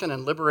salvation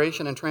and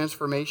liberation and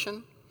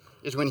transformation,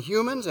 is when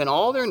humans in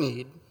all their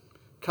need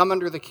come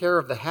under the care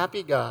of the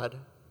happy God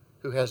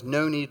who has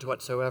no needs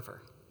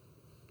whatsoever.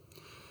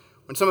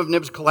 When some of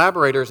Knibb's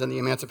collaborators in the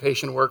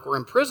emancipation work were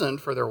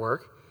imprisoned for their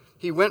work,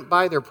 he went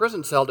by their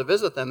prison cell to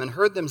visit them and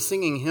heard them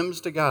singing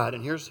hymns to God.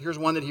 And here's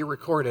one that he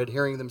recorded,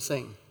 hearing them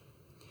sing.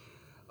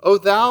 O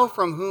thou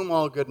from whom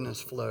all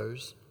goodness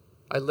flows,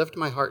 I lift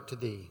my heart to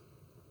thee.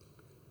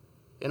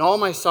 In all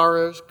my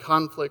sorrows,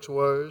 conflicts,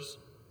 woes,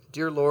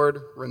 dear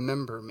Lord,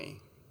 remember me.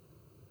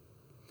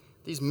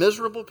 These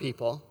miserable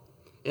people,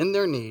 in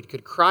their need,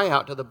 could cry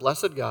out to the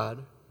blessed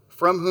God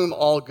from whom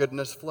all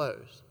goodness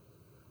flows.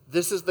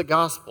 This is the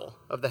gospel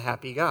of the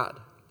happy God.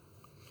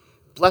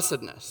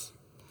 Blessedness.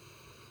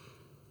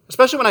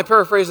 Especially when I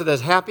paraphrase it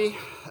as happy,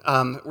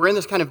 we're in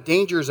this kind of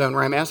danger zone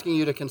where I'm asking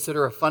you to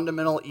consider a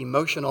fundamental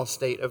emotional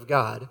state of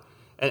God.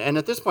 And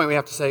at this point we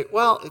have to say,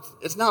 well,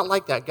 it's not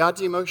like that.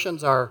 God's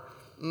emotions are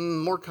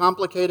more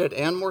complicated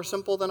and more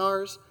simple than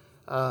ours.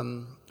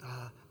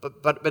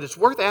 But it's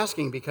worth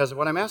asking, because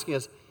what I'm asking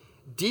is,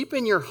 deep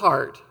in your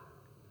heart,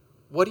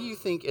 what do you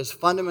think is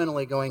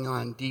fundamentally going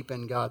on deep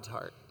in God's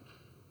heart?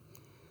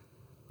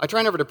 I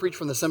try never to preach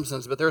from The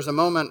Simpsons, but there's a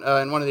moment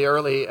in one of the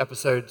early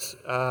episodes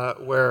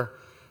where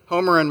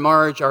Homer and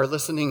Marge are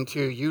listening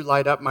to You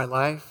Light Up My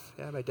Life,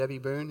 by Debbie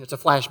Boone. It's a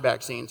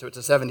flashback scene, so it's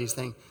a 70s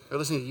thing. They're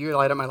listening to You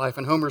Light Up My Life,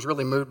 and Homer's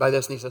really moved by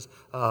this, and he says,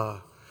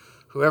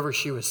 whoever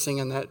she was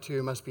singing that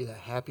to must be the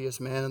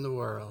happiest man in the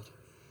world.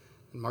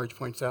 And Marge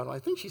points out, well, I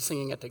think she's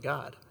singing it to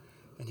God.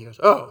 And he goes,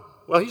 oh,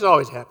 well, he's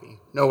always happy.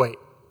 No, wait,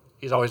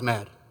 he's always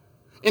mad.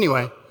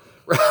 Anyway,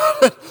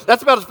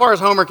 that's about as far as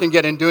Homer can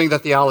get in doing the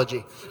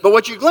theology. But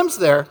what you glimpse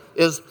there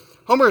is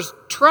Homer's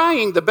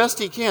trying the best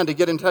he can to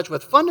get in touch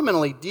with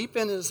fundamentally deep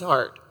in his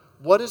heart.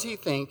 What does he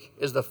think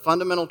is the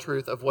fundamental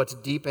truth of what's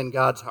deep in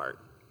God's heart?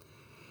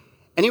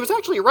 And he was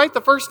actually right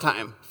the first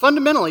time.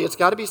 Fundamentally, it's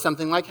got to be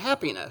something like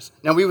happiness.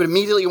 Now, we would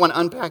immediately want to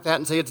unpack that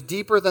and say it's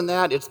deeper than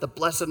that. It's the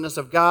blessedness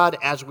of God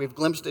as we've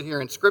glimpsed it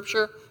here in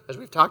Scripture, as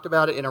we've talked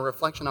about it in a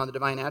reflection on the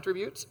divine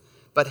attributes.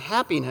 But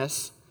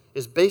happiness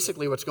is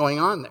basically what's going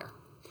on there.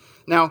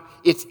 Now,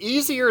 it's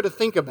easier to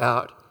think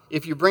about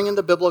if you bring in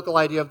the biblical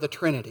idea of the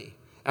Trinity.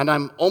 And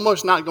I'm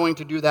almost not going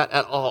to do that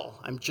at all.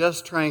 I'm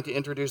just trying to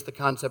introduce the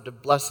concept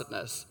of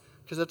blessedness,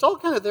 because it's all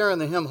kind of there in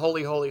the hymn,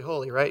 Holy, Holy,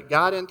 Holy, right?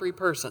 God in three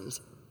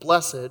persons,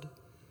 blessed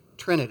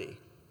Trinity.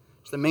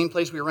 It's the main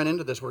place we run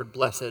into this word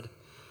blessed.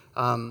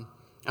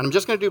 And I'm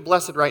just going to do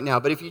blessed right now,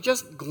 but if you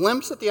just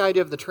glimpse at the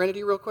idea of the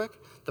Trinity real quick,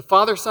 the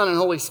Father, Son, and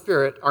Holy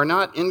Spirit are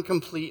not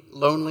incomplete,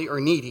 lonely, or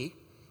needy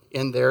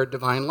in their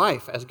divine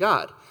life as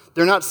God.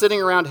 They're not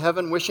sitting around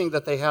heaven wishing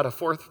that they had a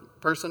fourth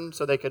person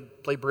so they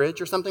could play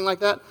bridge or something like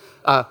that.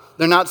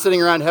 They're not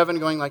sitting around heaven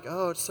going like,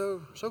 oh, it's so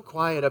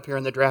quiet up here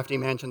in the drafty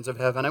mansions of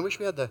heaven. I wish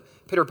we had the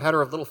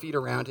pitter-patter of little feet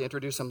around to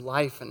introduce some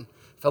life and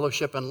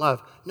fellowship and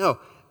love. No,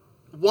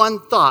 one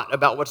thought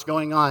about what's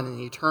going on in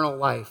the eternal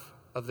life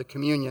of the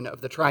communion of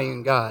the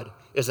triune God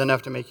is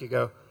enough to make you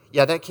go,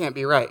 yeah, that can't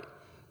be right.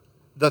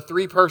 The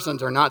three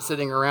persons are not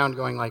sitting around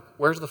going like,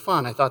 where's the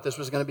fun? I thought this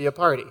was going to be a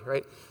party,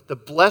 right? The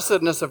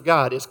blessedness of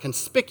God is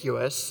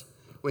conspicuous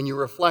when you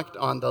reflect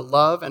on the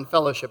love and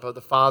fellowship of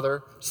the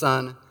Father,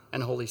 Son,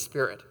 and Holy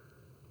Spirit.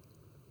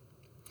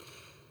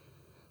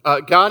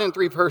 God in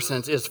three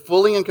persons is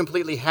fully and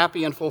completely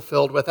happy and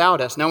fulfilled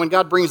without us. Now, when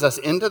God brings us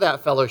into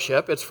that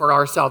fellowship, it's for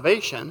our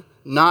salvation,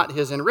 not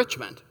his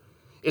enrichment.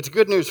 It's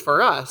good news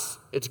for us.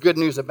 It's good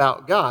news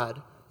about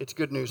God. It's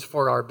good news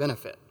for our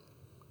benefit.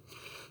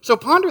 So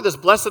ponder this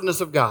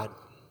blessedness of God.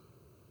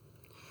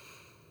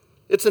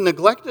 It's a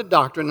neglected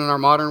doctrine in our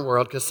modern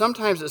world because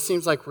sometimes it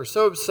seems like we're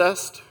so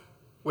obsessed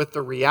with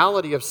the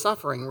reality of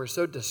suffering, we're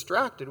so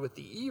distracted with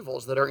the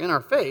evils that are in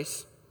our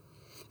face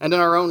and in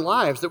our own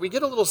lives that we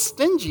get a little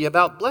stingy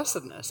about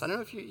blessedness. I don't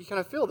know if you kind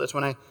of feel this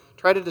when I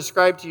try to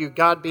describe to you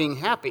God being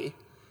happy.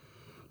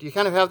 Do you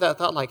kind of have that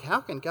thought like,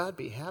 how can God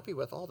be happy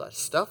with all that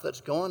stuff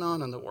that's going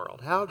on in the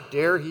world? How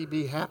dare he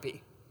be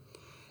happy?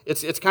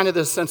 It's kind of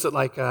this sense that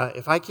like,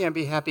 if I can't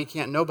be happy,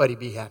 can't nobody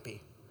be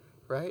happy,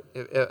 right?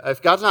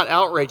 If God's not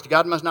outraged,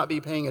 God must not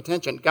be paying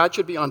attention. God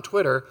should be on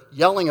Twitter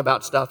yelling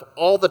about stuff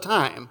all the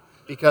time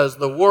because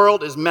the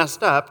world is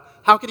messed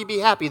up. How could he be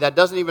happy? That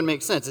doesn't even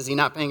make sense. Is he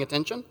not paying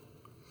attention?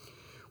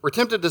 We're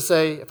tempted to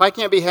say, if I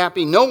can't be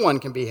happy, no one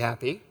can be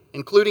happy,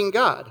 including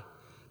God.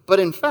 But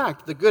in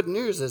fact, the good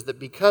news is that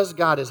because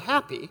God is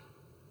happy,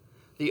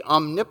 the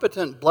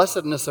omnipotent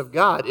blessedness of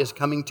God is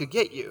coming to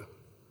get you.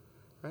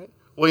 Right?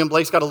 William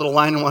Blake's got a little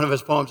line in one of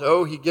his poems,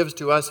 oh, he gives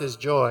to us his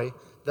joy,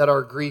 that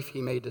our grief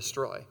he may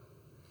destroy.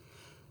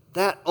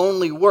 That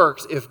only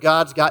works if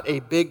God's got a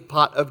big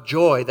pot of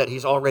joy that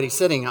he's already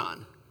sitting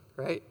on.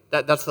 Right?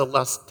 That's the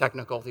less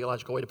technical,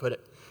 theological way to put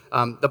it.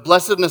 The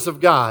blessedness of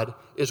God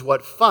is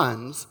what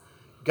funds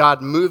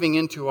God moving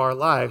into our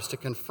lives to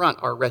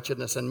confront our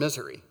wretchedness and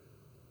misery.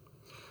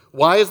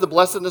 Why is the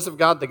blessedness of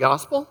God the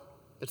gospel?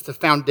 It's the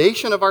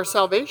foundation of our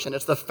salvation.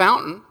 It's the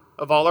fountain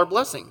of all our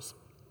blessings.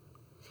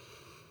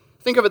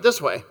 Think of it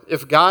this way.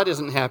 If God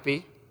isn't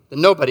happy, then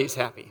nobody's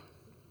happy.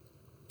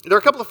 There are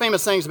a couple of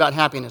famous sayings about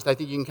happiness that I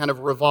think you can kind of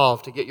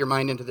revolve to get your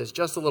mind into this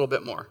just a little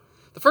bit more.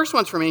 The first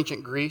one's from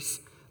ancient Greece.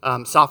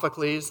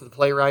 Sophocles, the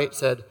playwright,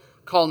 said,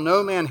 call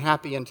no man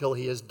happy until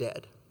he is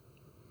dead.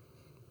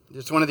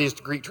 It's one of these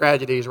Greek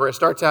tragedies where it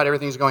starts out,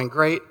 everything's going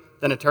great,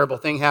 then a terrible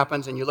thing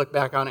happens, and you look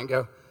back on it and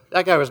go,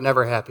 that guy was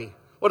never happy.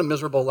 What a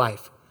miserable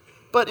life.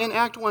 But in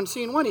Act 1,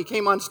 Scene 1, he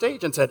came on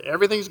stage and said,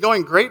 everything's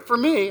going great for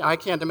me. I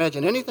can't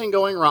imagine anything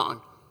going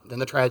wrong. Then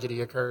the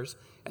tragedy occurs,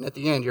 and at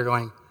the end you're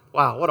going,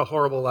 wow, what a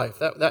horrible life.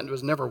 That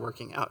was never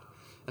working out.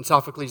 And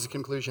Sophocles'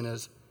 conclusion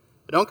is,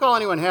 don't call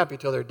anyone happy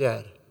till they're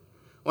dead.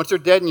 Once they're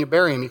dead and you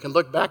bury them, you can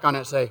look back on it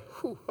and say,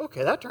 whew,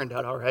 okay, that turned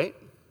out all right.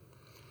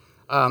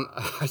 I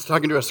was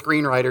talking to a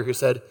screenwriter who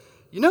said,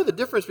 you know the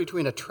difference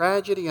between a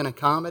tragedy and a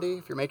comedy,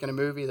 if you're making a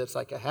movie that's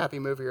like a happy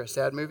movie or a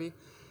sad movie?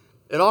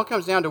 It all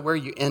comes down to where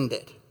you end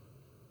it.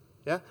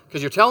 Yeah?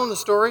 Because you're telling the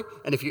story,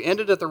 and if you end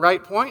it at the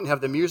right point and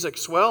have the music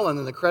swell and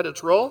then the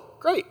credits roll,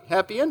 great,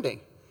 happy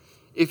ending.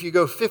 If you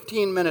go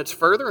 15 minutes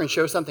further and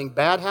show something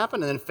bad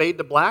happen and then fade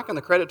to black and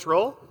the credits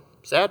roll,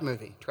 sad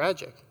movie,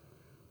 tragic.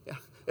 Yeah?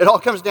 It all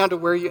comes down to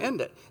where you end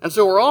it. And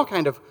so we're all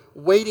kind of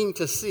waiting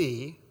to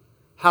see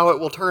how it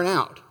will turn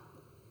out.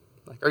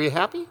 Like, are you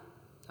happy?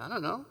 I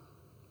don't know.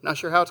 Not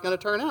sure how it's going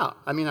to turn out.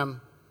 I mean,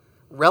 I'm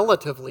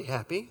relatively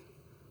happy,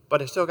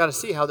 but I still got to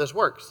see how this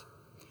works.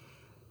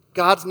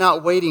 God's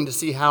not waiting to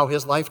see how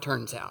his life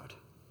turns out,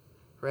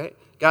 right?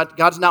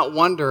 God's not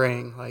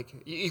wondering, like,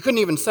 you couldn't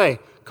even say,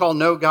 call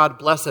no God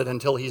blessed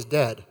until he's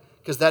dead,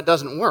 because that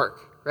doesn't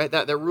work, right?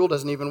 That rule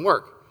doesn't even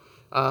work.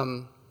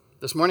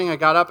 This morning I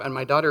got up and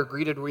my daughter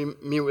greeted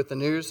me with the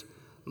news,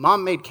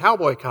 Mom made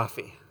cowboy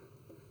coffee,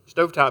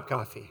 stovetop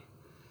coffee.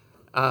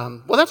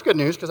 Well, that's good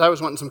news because I was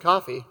wanting some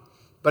coffee.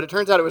 But it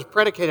turns out it was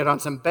predicated on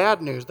some bad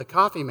news. The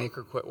coffee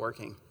maker quit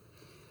working.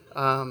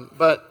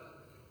 But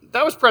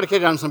that was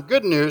predicated on some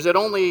good news. It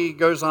only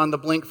goes on the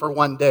blink for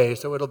one day,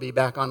 so it'll be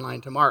back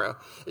online tomorrow.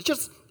 It's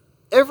just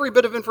every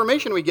bit of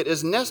information we get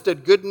is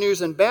nested, good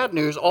news and bad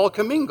news, all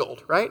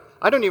commingled, right?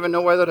 I don't even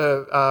know whether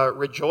to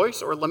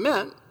rejoice or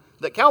lament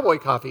that cowboy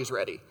coffee is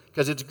ready,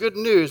 because it's good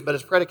news, but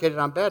it's predicated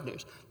on bad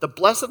news. The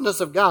blessedness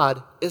of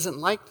God isn't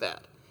like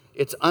that.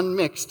 It's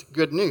unmixed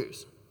good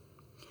news.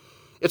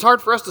 It's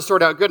hard for us to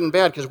sort out good and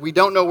bad because we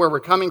don't know where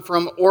we're coming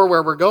from or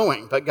where we're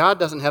going. But God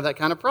doesn't have that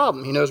kind of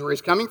problem. He knows where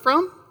he's coming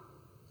from,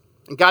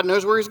 and God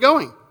knows where he's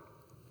going.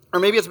 Or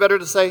maybe it's better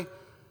to say,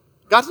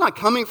 God's not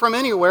coming from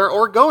anywhere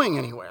or going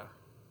anywhere.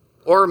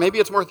 Or maybe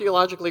it's more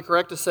theologically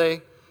correct to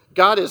say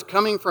God is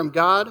coming from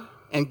God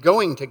and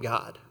going to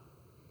God,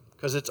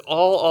 because it's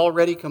all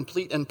already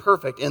complete and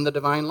perfect in the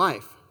divine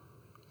life.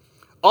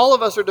 All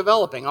of us are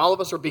developing. All of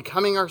us are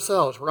becoming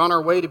ourselves. We're on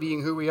our way to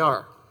being who we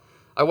are.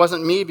 I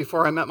wasn't me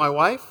before I met my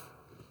wife.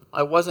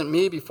 I wasn't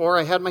me before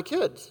I had my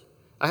kids.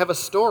 I have a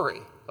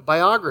story, a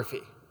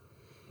biography.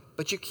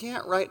 But you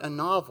can't write a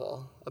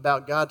novel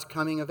about God's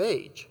coming of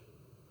age,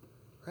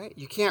 right?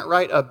 You can't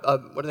write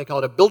what do they call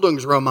it, a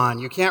Bildungsroman.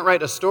 You can't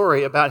write a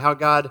story about how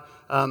God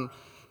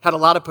had a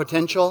lot of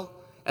potential,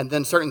 and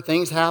then certain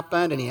things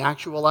happened, and he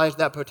actualized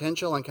that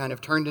potential and kind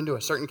of turned into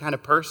a certain kind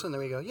of person. Then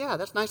we go, yeah,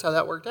 that's nice how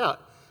that worked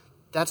out.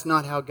 That's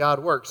not how God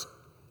works.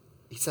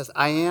 He says,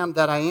 I am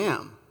that I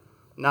am,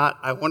 not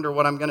I wonder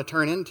what I'm going to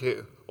turn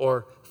into,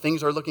 or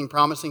things are looking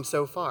promising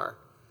so far.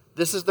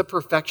 This is the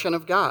perfection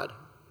of God.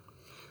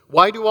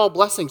 Why do all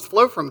blessings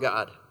flow from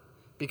God?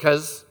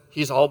 Because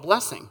he's all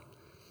blessing.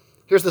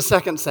 Here's the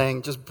second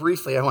saying, just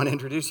briefly, I want to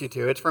introduce you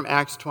to. It's from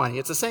Acts 20.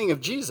 It's a saying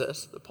of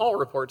Jesus that Paul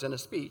reports in a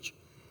speech.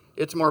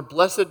 It's more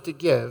blessed to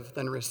give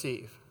than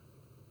receive.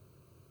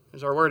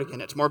 There's our word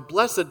again. It's more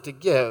blessed to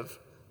give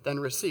than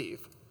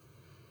receive.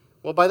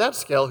 Well, by that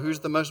scale, who's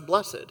the most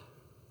blessed?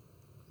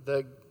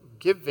 The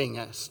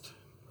givingest.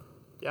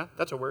 Yeah,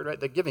 that's a word, right?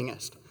 The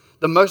givingest.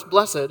 The most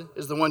blessed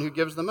is the one who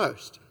gives the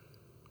most.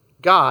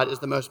 God is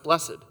the most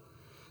blessed.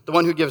 The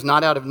one who gives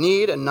not out of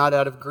need and not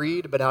out of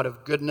greed, but out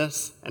of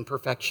goodness and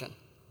perfection.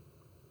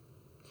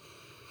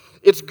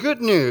 It's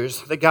good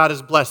news that God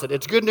is blessed.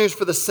 It's good news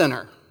for the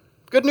sinner.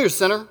 Good news,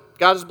 sinner.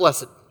 God is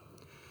blessed.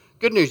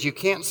 Good news, you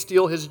can't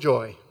steal his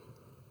joy.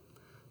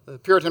 The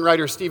Puritan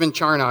writer Stephen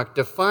Charnock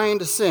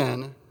defined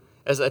sin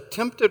as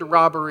attempted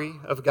robbery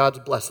of God's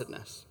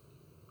blessedness.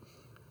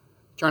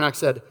 Charnock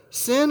said,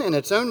 sin in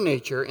its own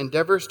nature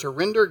endeavors to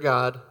render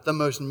God the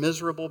most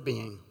miserable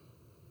being.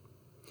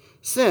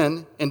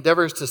 Sin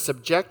endeavors to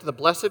subject the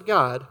blessed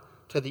God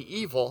to the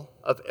evil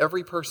of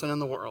every person in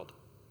the world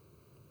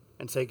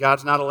and say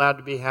God's not allowed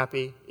to be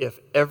happy if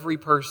every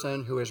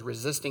person who is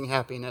resisting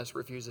happiness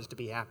refuses to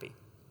be happy.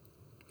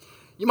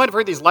 You might have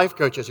heard these life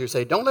coaches who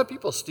say, don't let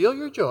people steal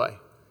your joy.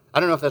 I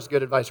don't know if that's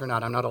good advice or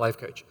not. I'm not a life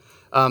coach.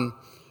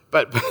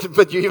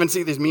 But you even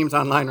see these memes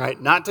online, right?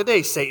 Not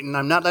today, Satan.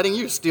 I'm not letting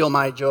you steal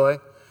my joy.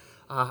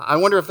 I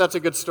wonder if that's a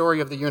good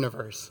story of the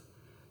universe.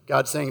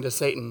 God saying to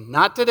Satan,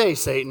 not today,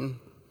 Satan.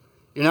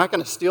 You're not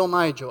going to steal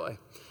my joy.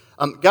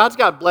 God's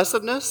got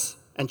blessedness,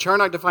 and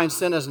Charnock defines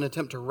sin as an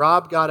attempt to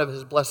rob God of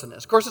his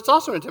blessedness. Of course, it's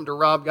also an attempt to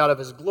rob God of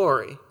his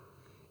glory.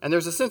 And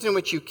there's a sense in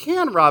which you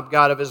can rob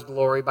God of his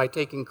glory by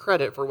taking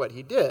credit for what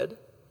he did.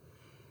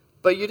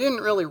 But you didn't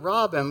really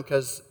rob him,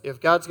 because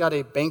if God's got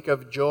a bank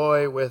of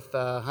joy with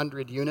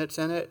 100 units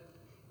in it,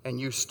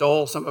 and you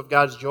stole some of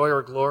God's joy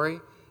or glory,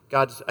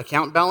 God's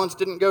account balance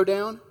didn't go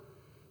down.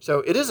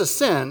 So it is a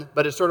sin,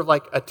 but it's sort of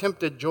like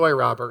attempted joy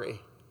robbery,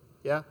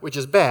 yeah, which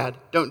is bad.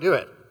 Don't do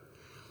it.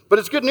 But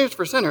it's good news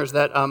for sinners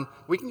that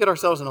we can get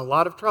ourselves in a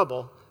lot of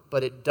trouble,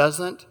 but it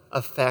doesn't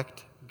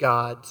affect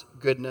God's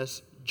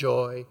goodness,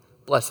 joy,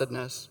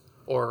 blessedness,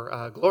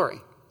 or glory.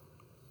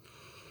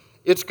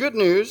 It's good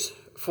news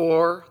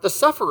for the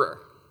sufferer.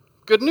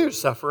 Good news,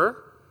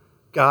 sufferer.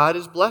 God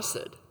is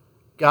blessed.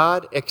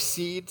 God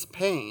exceeds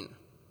pain.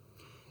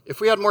 If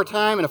we had more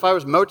time, and if I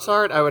was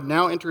Mozart, I would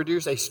now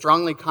introduce a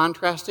strongly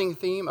contrasting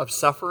theme of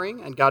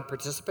suffering and God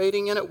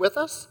participating in it with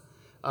us.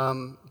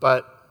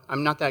 But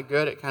I'm not that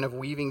good at kind of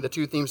weaving the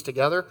two themes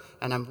together,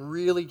 and I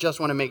really just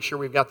want to make sure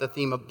we've got the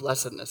theme of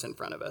blessedness in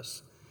front of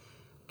us.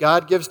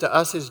 God gives to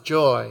us his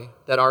joy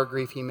that our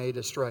grief he may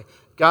destroy.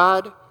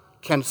 God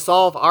can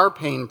solve our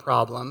pain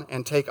problem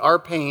and take our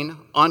pain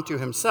onto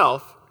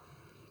himself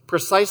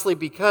precisely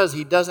because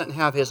he doesn't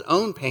have his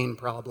own pain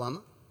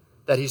problem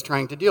that he's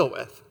trying to deal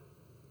with,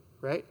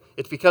 right?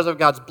 It's because of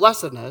God's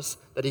blessedness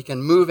that he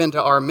can move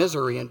into our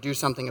misery and do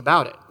something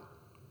about it.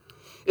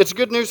 It's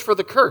good news for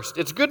the cursed.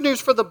 It's good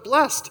news for the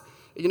blessed.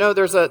 You know,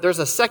 there's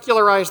a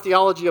secularized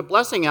theology of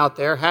blessing out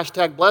there,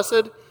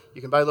 #blessed.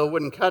 You can buy a little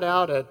wooden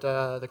cutout at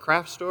the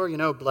craft store,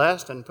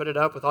 blessed, and put it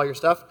up with all your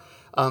stuff.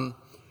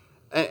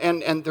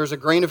 And there's a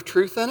grain of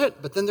truth in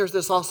it, but then there's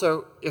this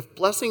also, if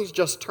blessings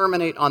just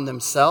terminate on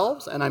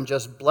themselves, and I'm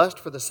just blessed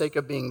for the sake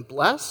of being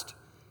blessed,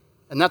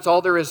 and that's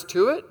all there is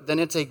to it, then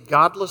it's a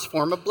godless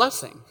form of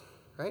blessing,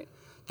 right?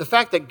 The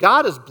fact that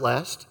God is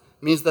blessed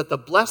means that the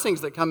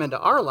blessings that come into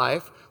our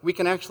life, we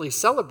can actually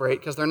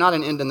celebrate because they're not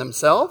an end in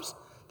themselves.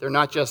 They're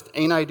not just,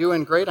 ain't I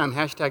doing great, I'm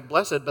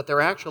 #blessed, but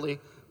they're actually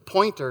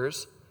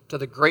pointers to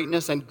the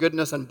greatness and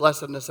goodness and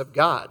blessedness of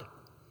God.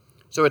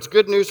 So it's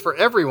good news for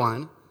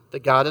everyone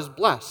that God is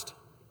blessed.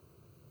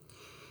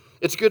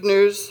 It's good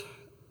news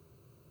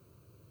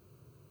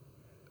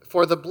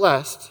for the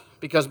blessed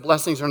because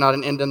blessings are not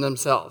an end in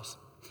themselves.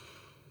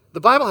 The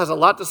Bible has a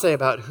lot to say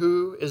about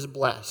who is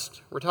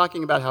blessed. We're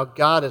talking about how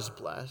God is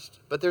blessed,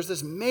 but there's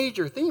this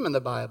major theme in the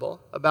Bible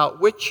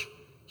about which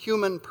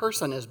human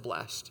person is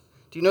blessed.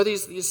 Do you know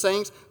these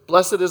sayings?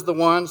 Blessed is the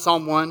one,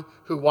 Psalm 1,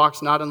 who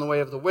walks not in the way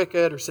of the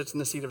wicked or sits in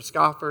the seat of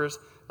scoffers,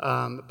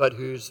 but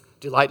whose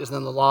delight is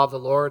in the law of the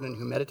Lord and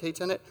who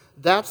meditates in it,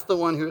 that's the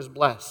one who is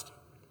blessed.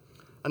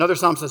 Another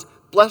psalm says,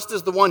 blessed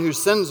is the one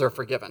whose sins are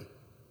forgiven.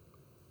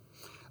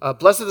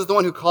 Blessed is the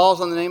one who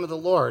calls on the name of the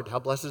Lord. How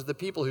blessed is the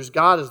people whose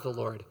God is the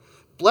Lord.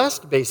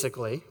 Blessed,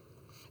 basically,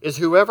 is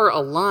whoever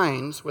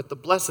aligns with the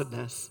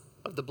blessedness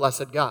of the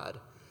blessed God.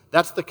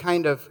 That's the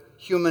kind of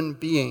human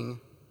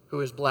being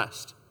who is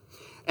blessed.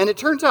 And it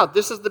turns out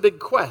this is the big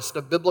quest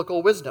of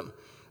biblical wisdom.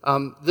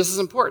 This is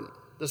important.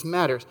 This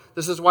matters.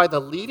 This is why the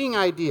leading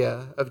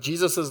idea of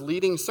Jesus'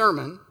 leading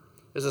sermon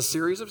is a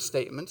series of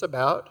statements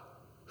about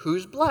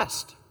who's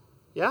blessed.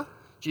 Yeah?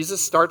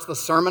 Jesus starts the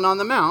Sermon on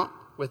the Mount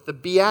with the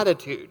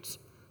Beatitudes.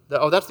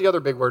 That's the other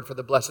big word for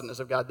the blessedness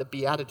of God, the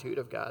beatitude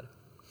of God.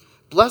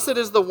 Blessed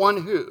is the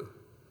one who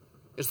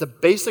is the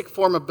basic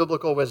form of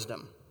biblical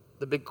wisdom.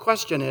 The big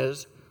question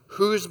is,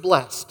 who's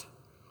blessed?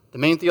 The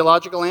main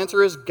theological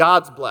answer is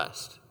God's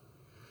blessed.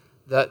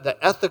 The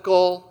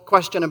ethical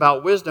question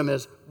about wisdom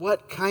is,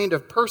 what kind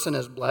of person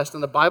is blessed?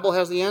 And the Bible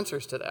has the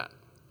answers to that.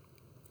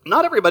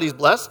 Not everybody's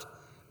blessed.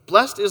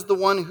 Blessed is the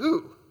one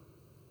who.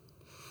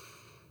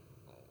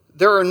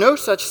 There are no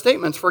such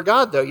statements for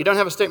God, though. You don't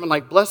have a statement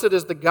like, blessed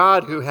is the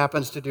God who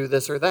happens to do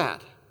this or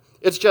that.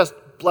 It's just,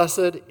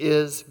 blessed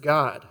is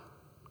God.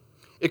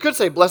 It could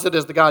say, blessed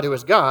is the God who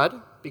is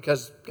God,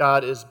 because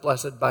God is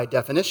blessed by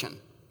definition.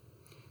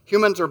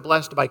 Humans are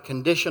blessed by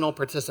conditional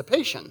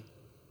participation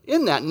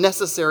in that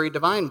necessary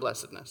divine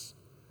blessedness.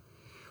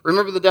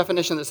 Remember the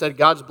definition that said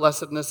God's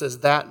blessedness is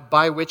that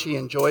by which he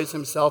enjoys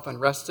himself and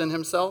rests in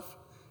himself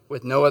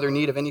with no other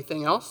need of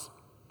anything else?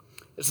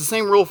 It's the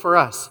same rule for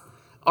us.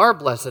 Our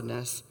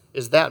blessedness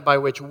is that by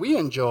which we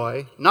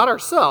enjoy not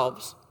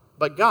ourselves,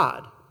 but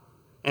God,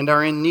 and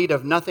are in need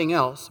of nothing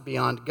else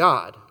beyond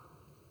God.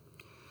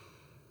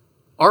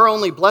 Our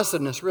only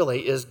blessedness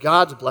really is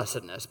God's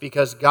blessedness,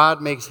 because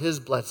God makes his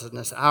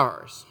blessedness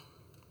ours.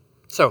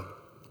 So,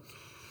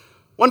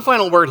 one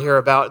final word here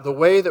about the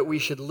way that we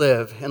should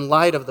live in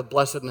light of the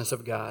blessedness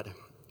of God.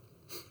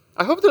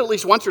 I hope that at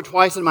least once or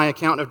twice in my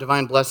account of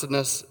divine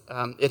blessedness,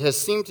 it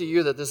has seemed to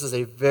you that this is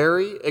a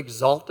very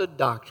exalted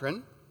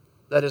doctrine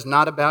that is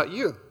not about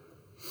you.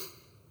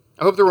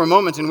 I hope there were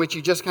moments in which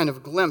you just kind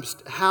of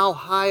glimpsed how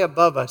high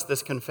above us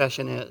this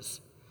confession is.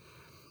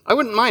 I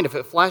wouldn't mind if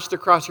it flashed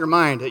across your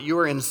mind that you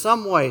were in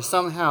some way,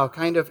 somehow,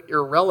 kind of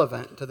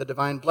irrelevant to the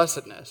divine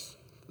blessedness.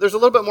 There's a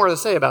little bit more to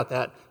say about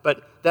that,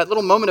 but that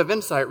little moment of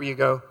insight where you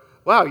go,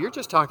 wow, you're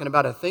just talking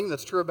about a thing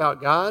that's true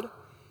about God,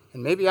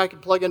 and maybe I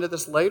could plug into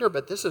this later,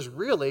 but this is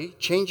really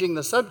changing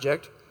the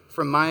subject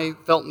from my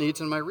felt needs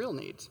and my real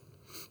needs.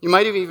 You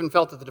might have even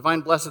felt that the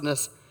divine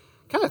blessedness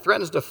kind of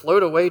threatens to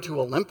float away to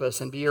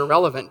Olympus and be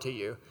irrelevant to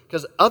you,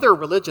 because other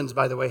religions,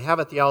 by the way, have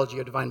a theology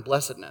of divine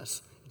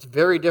blessedness. It's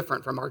very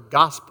different from our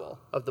gospel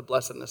of the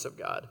blessedness of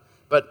God.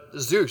 But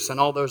Zeus and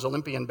all those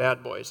Olympian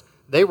bad boys,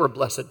 they were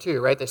blessed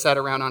too, right? They sat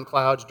around on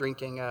clouds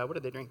drinking, what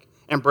did they drink?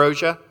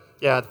 Ambrosia,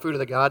 the food of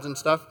the gods and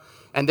stuff.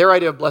 And their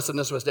idea of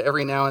blessedness was to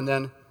every now and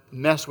then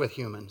mess with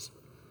humans,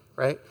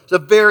 right? It's a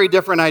very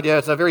different idea.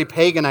 It's a very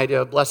pagan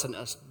idea of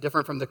blessedness,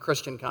 different from the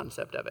Christian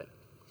concept of it.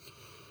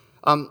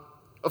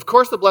 Of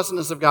course, the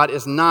blessedness of God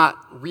is not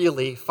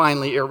really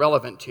finally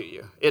irrelevant to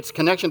you. Its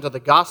connection to the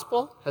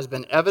gospel has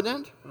been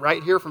evident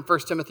right here from 1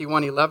 Timothy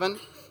 1:11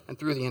 and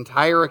through the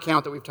entire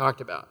account that we've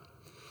talked about.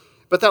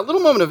 But that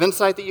little moment of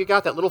insight that you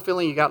got, that little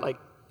feeling you got like,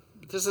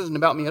 this isn't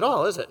about me at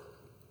all, is it?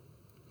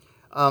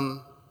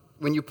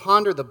 When you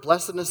ponder the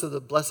blessedness of the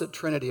blessed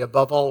Trinity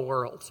above all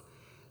worlds,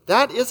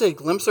 that is a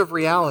glimpse of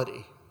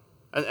reality.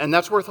 And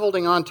that's worth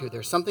holding on to.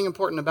 There's something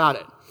important about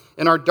it.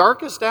 In our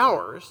darkest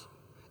hours,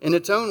 in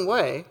its own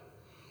way,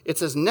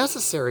 it's as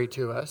necessary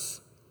to us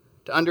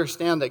to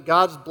understand that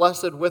God's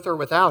blessed with or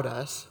without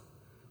us,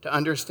 to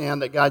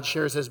understand that God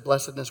shares his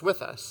blessedness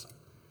with us.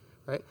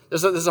 Right?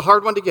 This is a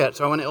hard one to get,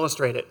 so I want to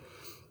illustrate it.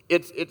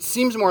 It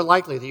seems more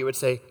likely that you would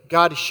say,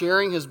 God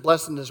sharing his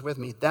blessedness with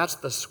me, that's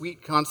the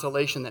sweet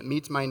consolation that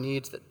meets my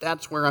needs,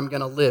 that's where I'm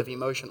going to live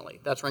emotionally.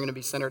 That's where I'm going to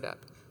be centered at.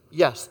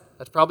 Yes,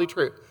 that's probably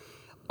true.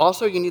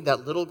 Also, you need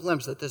that little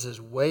glimpse that this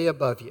is way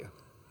above you.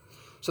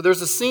 So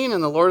there's a scene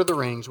in The Lord of the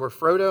Rings where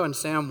Frodo and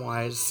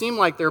Samwise seem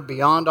like they're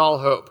beyond all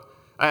hope.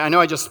 I know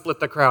I just split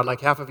the crowd.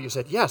 Like half of you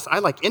said, yes, I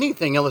like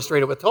anything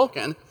illustrated with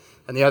Tolkien.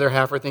 And the other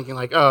half are thinking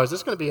like, oh, is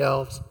this going to be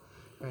elves?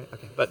 Right,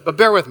 okay. But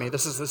bear with me.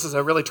 This is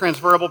a really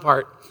transferable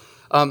part.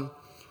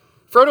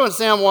 Frodo and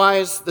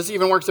Samwise, this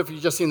even works if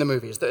you've just seen the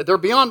movies. They're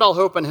beyond all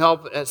hope and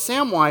help.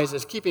 Samwise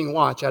is keeping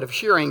watch out of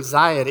sheer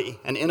anxiety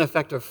and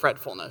ineffective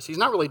fretfulness. He's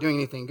not really doing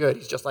anything good.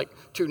 He's just like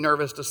too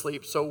nervous to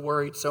sleep, so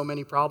worried, so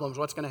many problems.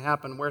 What's going to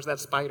happen? Where's that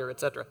spider,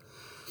 etc.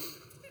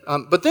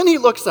 But then he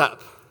looks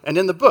up, and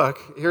in the book,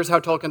 here's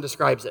how Tolkien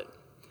describes it.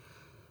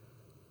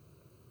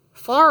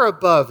 Far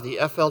above the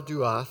Ephel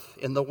Duath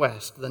in the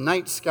west, the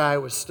night sky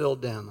was still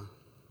dim.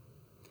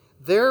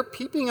 There,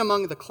 peeping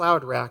among the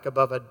cloud rack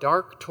above a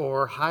dark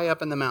tor high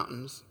up in the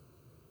mountains,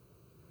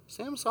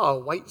 Sam saw a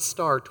white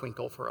star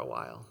twinkle for a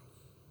while.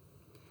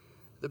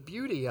 The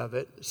beauty of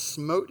it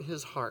smote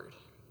his heart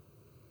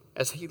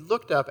as he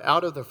looked up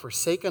out of the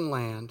forsaken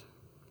land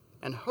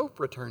and hope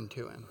returned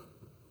to him.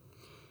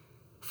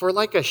 For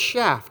like a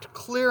shaft,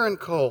 clear and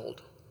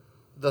cold,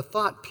 the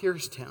thought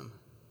pierced him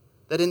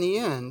that in the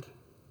end,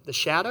 the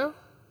shadow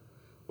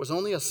was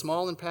only a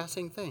small and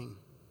passing thing.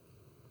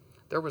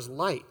 There was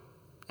light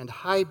and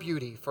high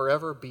beauty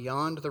forever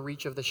beyond the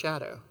reach of the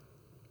shadow.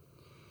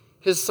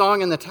 His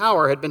song in the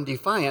tower had been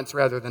defiance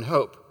rather than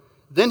hope.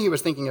 Then he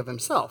was thinking of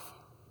himself.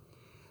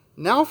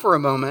 Now for a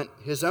moment,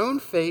 his own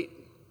fate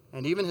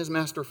and even his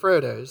master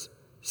Frodo's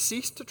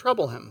ceased to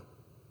trouble him.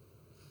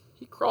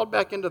 He crawled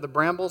back into the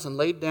brambles and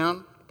laid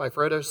down by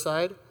Frodo's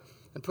side,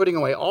 and putting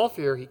away all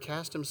fear, he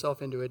cast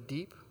himself into a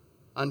deep,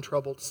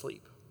 untroubled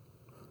sleep.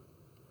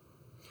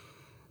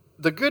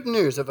 The good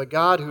news of a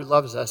God who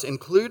loves us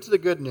includes the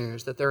good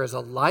news that there is a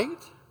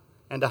light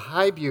and a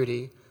high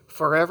beauty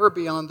forever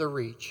beyond the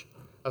reach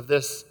of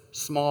this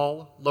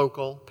small,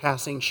 local,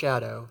 passing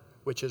shadow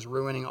which is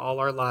ruining all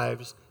our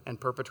lives and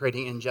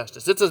perpetrating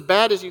injustice. It's as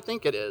bad as you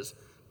think it is,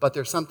 but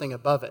there's something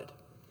above it.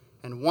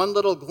 And one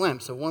little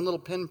glimpse, of one little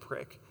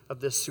pinprick of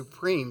this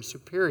supreme,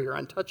 superior,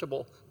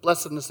 untouchable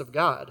blessedness of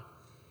God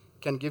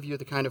can give you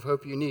the kind of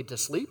hope you need to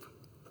sleep,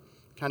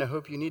 the kind of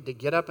hope you need to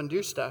get up and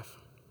do stuff.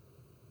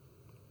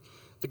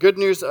 The good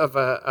news of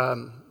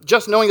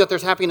just knowing that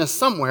there's happiness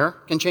somewhere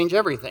can change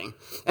everything.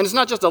 And it's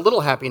not just a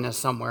little happiness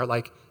somewhere,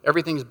 like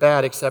everything's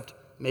bad except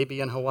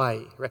maybe in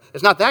Hawaii. Right?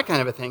 It's not that kind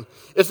of a thing.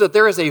 It's that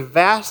there is a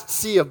vast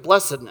sea of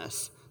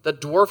blessedness that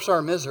dwarfs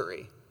our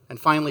misery and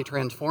finally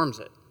transforms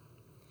it.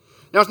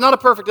 Now, it's not a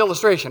perfect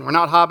illustration. We're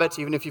not hobbits,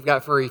 even if you've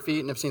got furry feet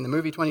and have seen the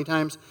movie 20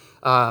 times.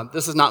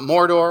 This is not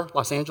Mordor.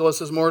 Los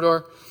Angeles is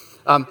Mordor.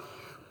 But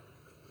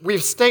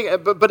it's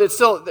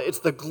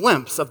the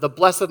glimpse of the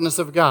blessedness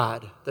of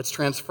God that's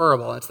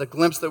transferable. It's the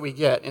glimpse that we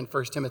get in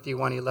 1 Timothy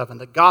 1:11,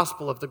 the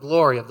gospel of the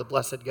glory of the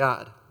blessed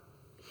God.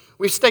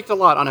 We've staked a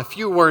lot on a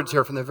few words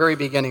here from the very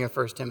beginning of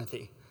 1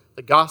 Timothy,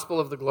 the gospel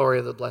of the glory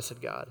of the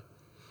blessed God.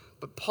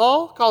 But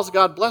Paul calls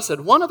God blessed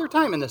one other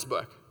time in this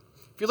book.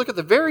 If you look at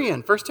the very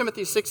end, 1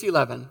 Timothy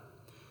 6:11,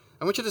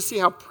 I want you to see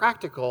how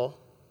practical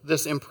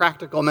this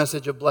impractical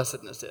message of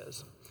blessedness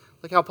is.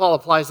 Look how Paul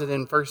applies it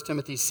in 1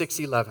 Timothy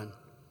 6:11.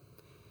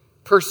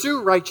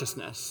 Pursue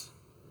righteousness,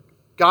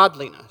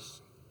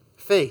 godliness,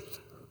 faith,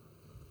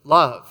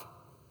 love,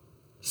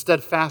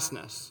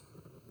 steadfastness,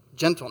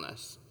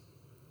 gentleness.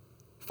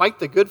 Fight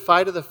the good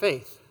fight of the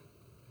faith.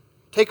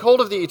 Take hold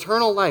of the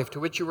eternal life to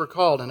which you were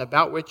called and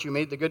about which you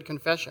made the good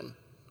confession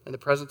in the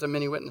presence of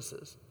many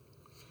witnesses.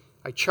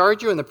 I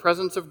charge you in the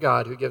presence of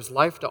God, who gives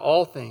life to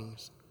all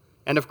things,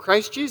 and of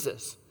Christ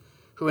Jesus,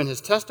 who in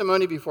his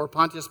testimony before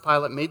Pontius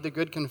Pilate made the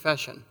good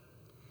confession,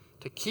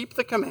 to keep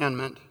the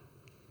commandment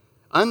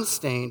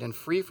unstained and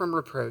free from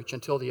reproach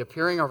until the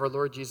appearing of our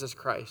Lord Jesus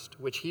Christ,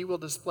 which he will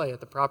display at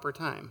the proper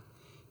time.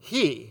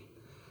 He,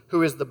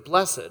 who is the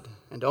blessed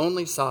and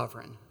only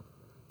sovereign,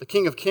 the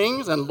King of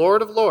kings and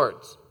Lord of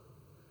lords,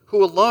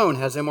 who alone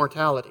has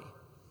immortality,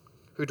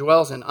 who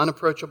dwells in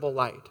unapproachable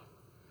light,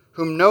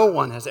 whom no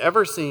one has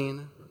ever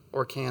seen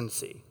or can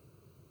see.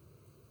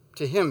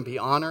 To him be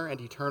honor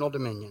and eternal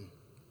dominion.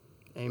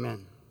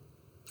 Amen.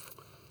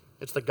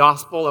 It's the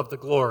gospel of the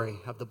glory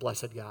of the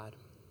blessed God.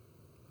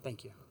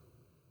 Thank you.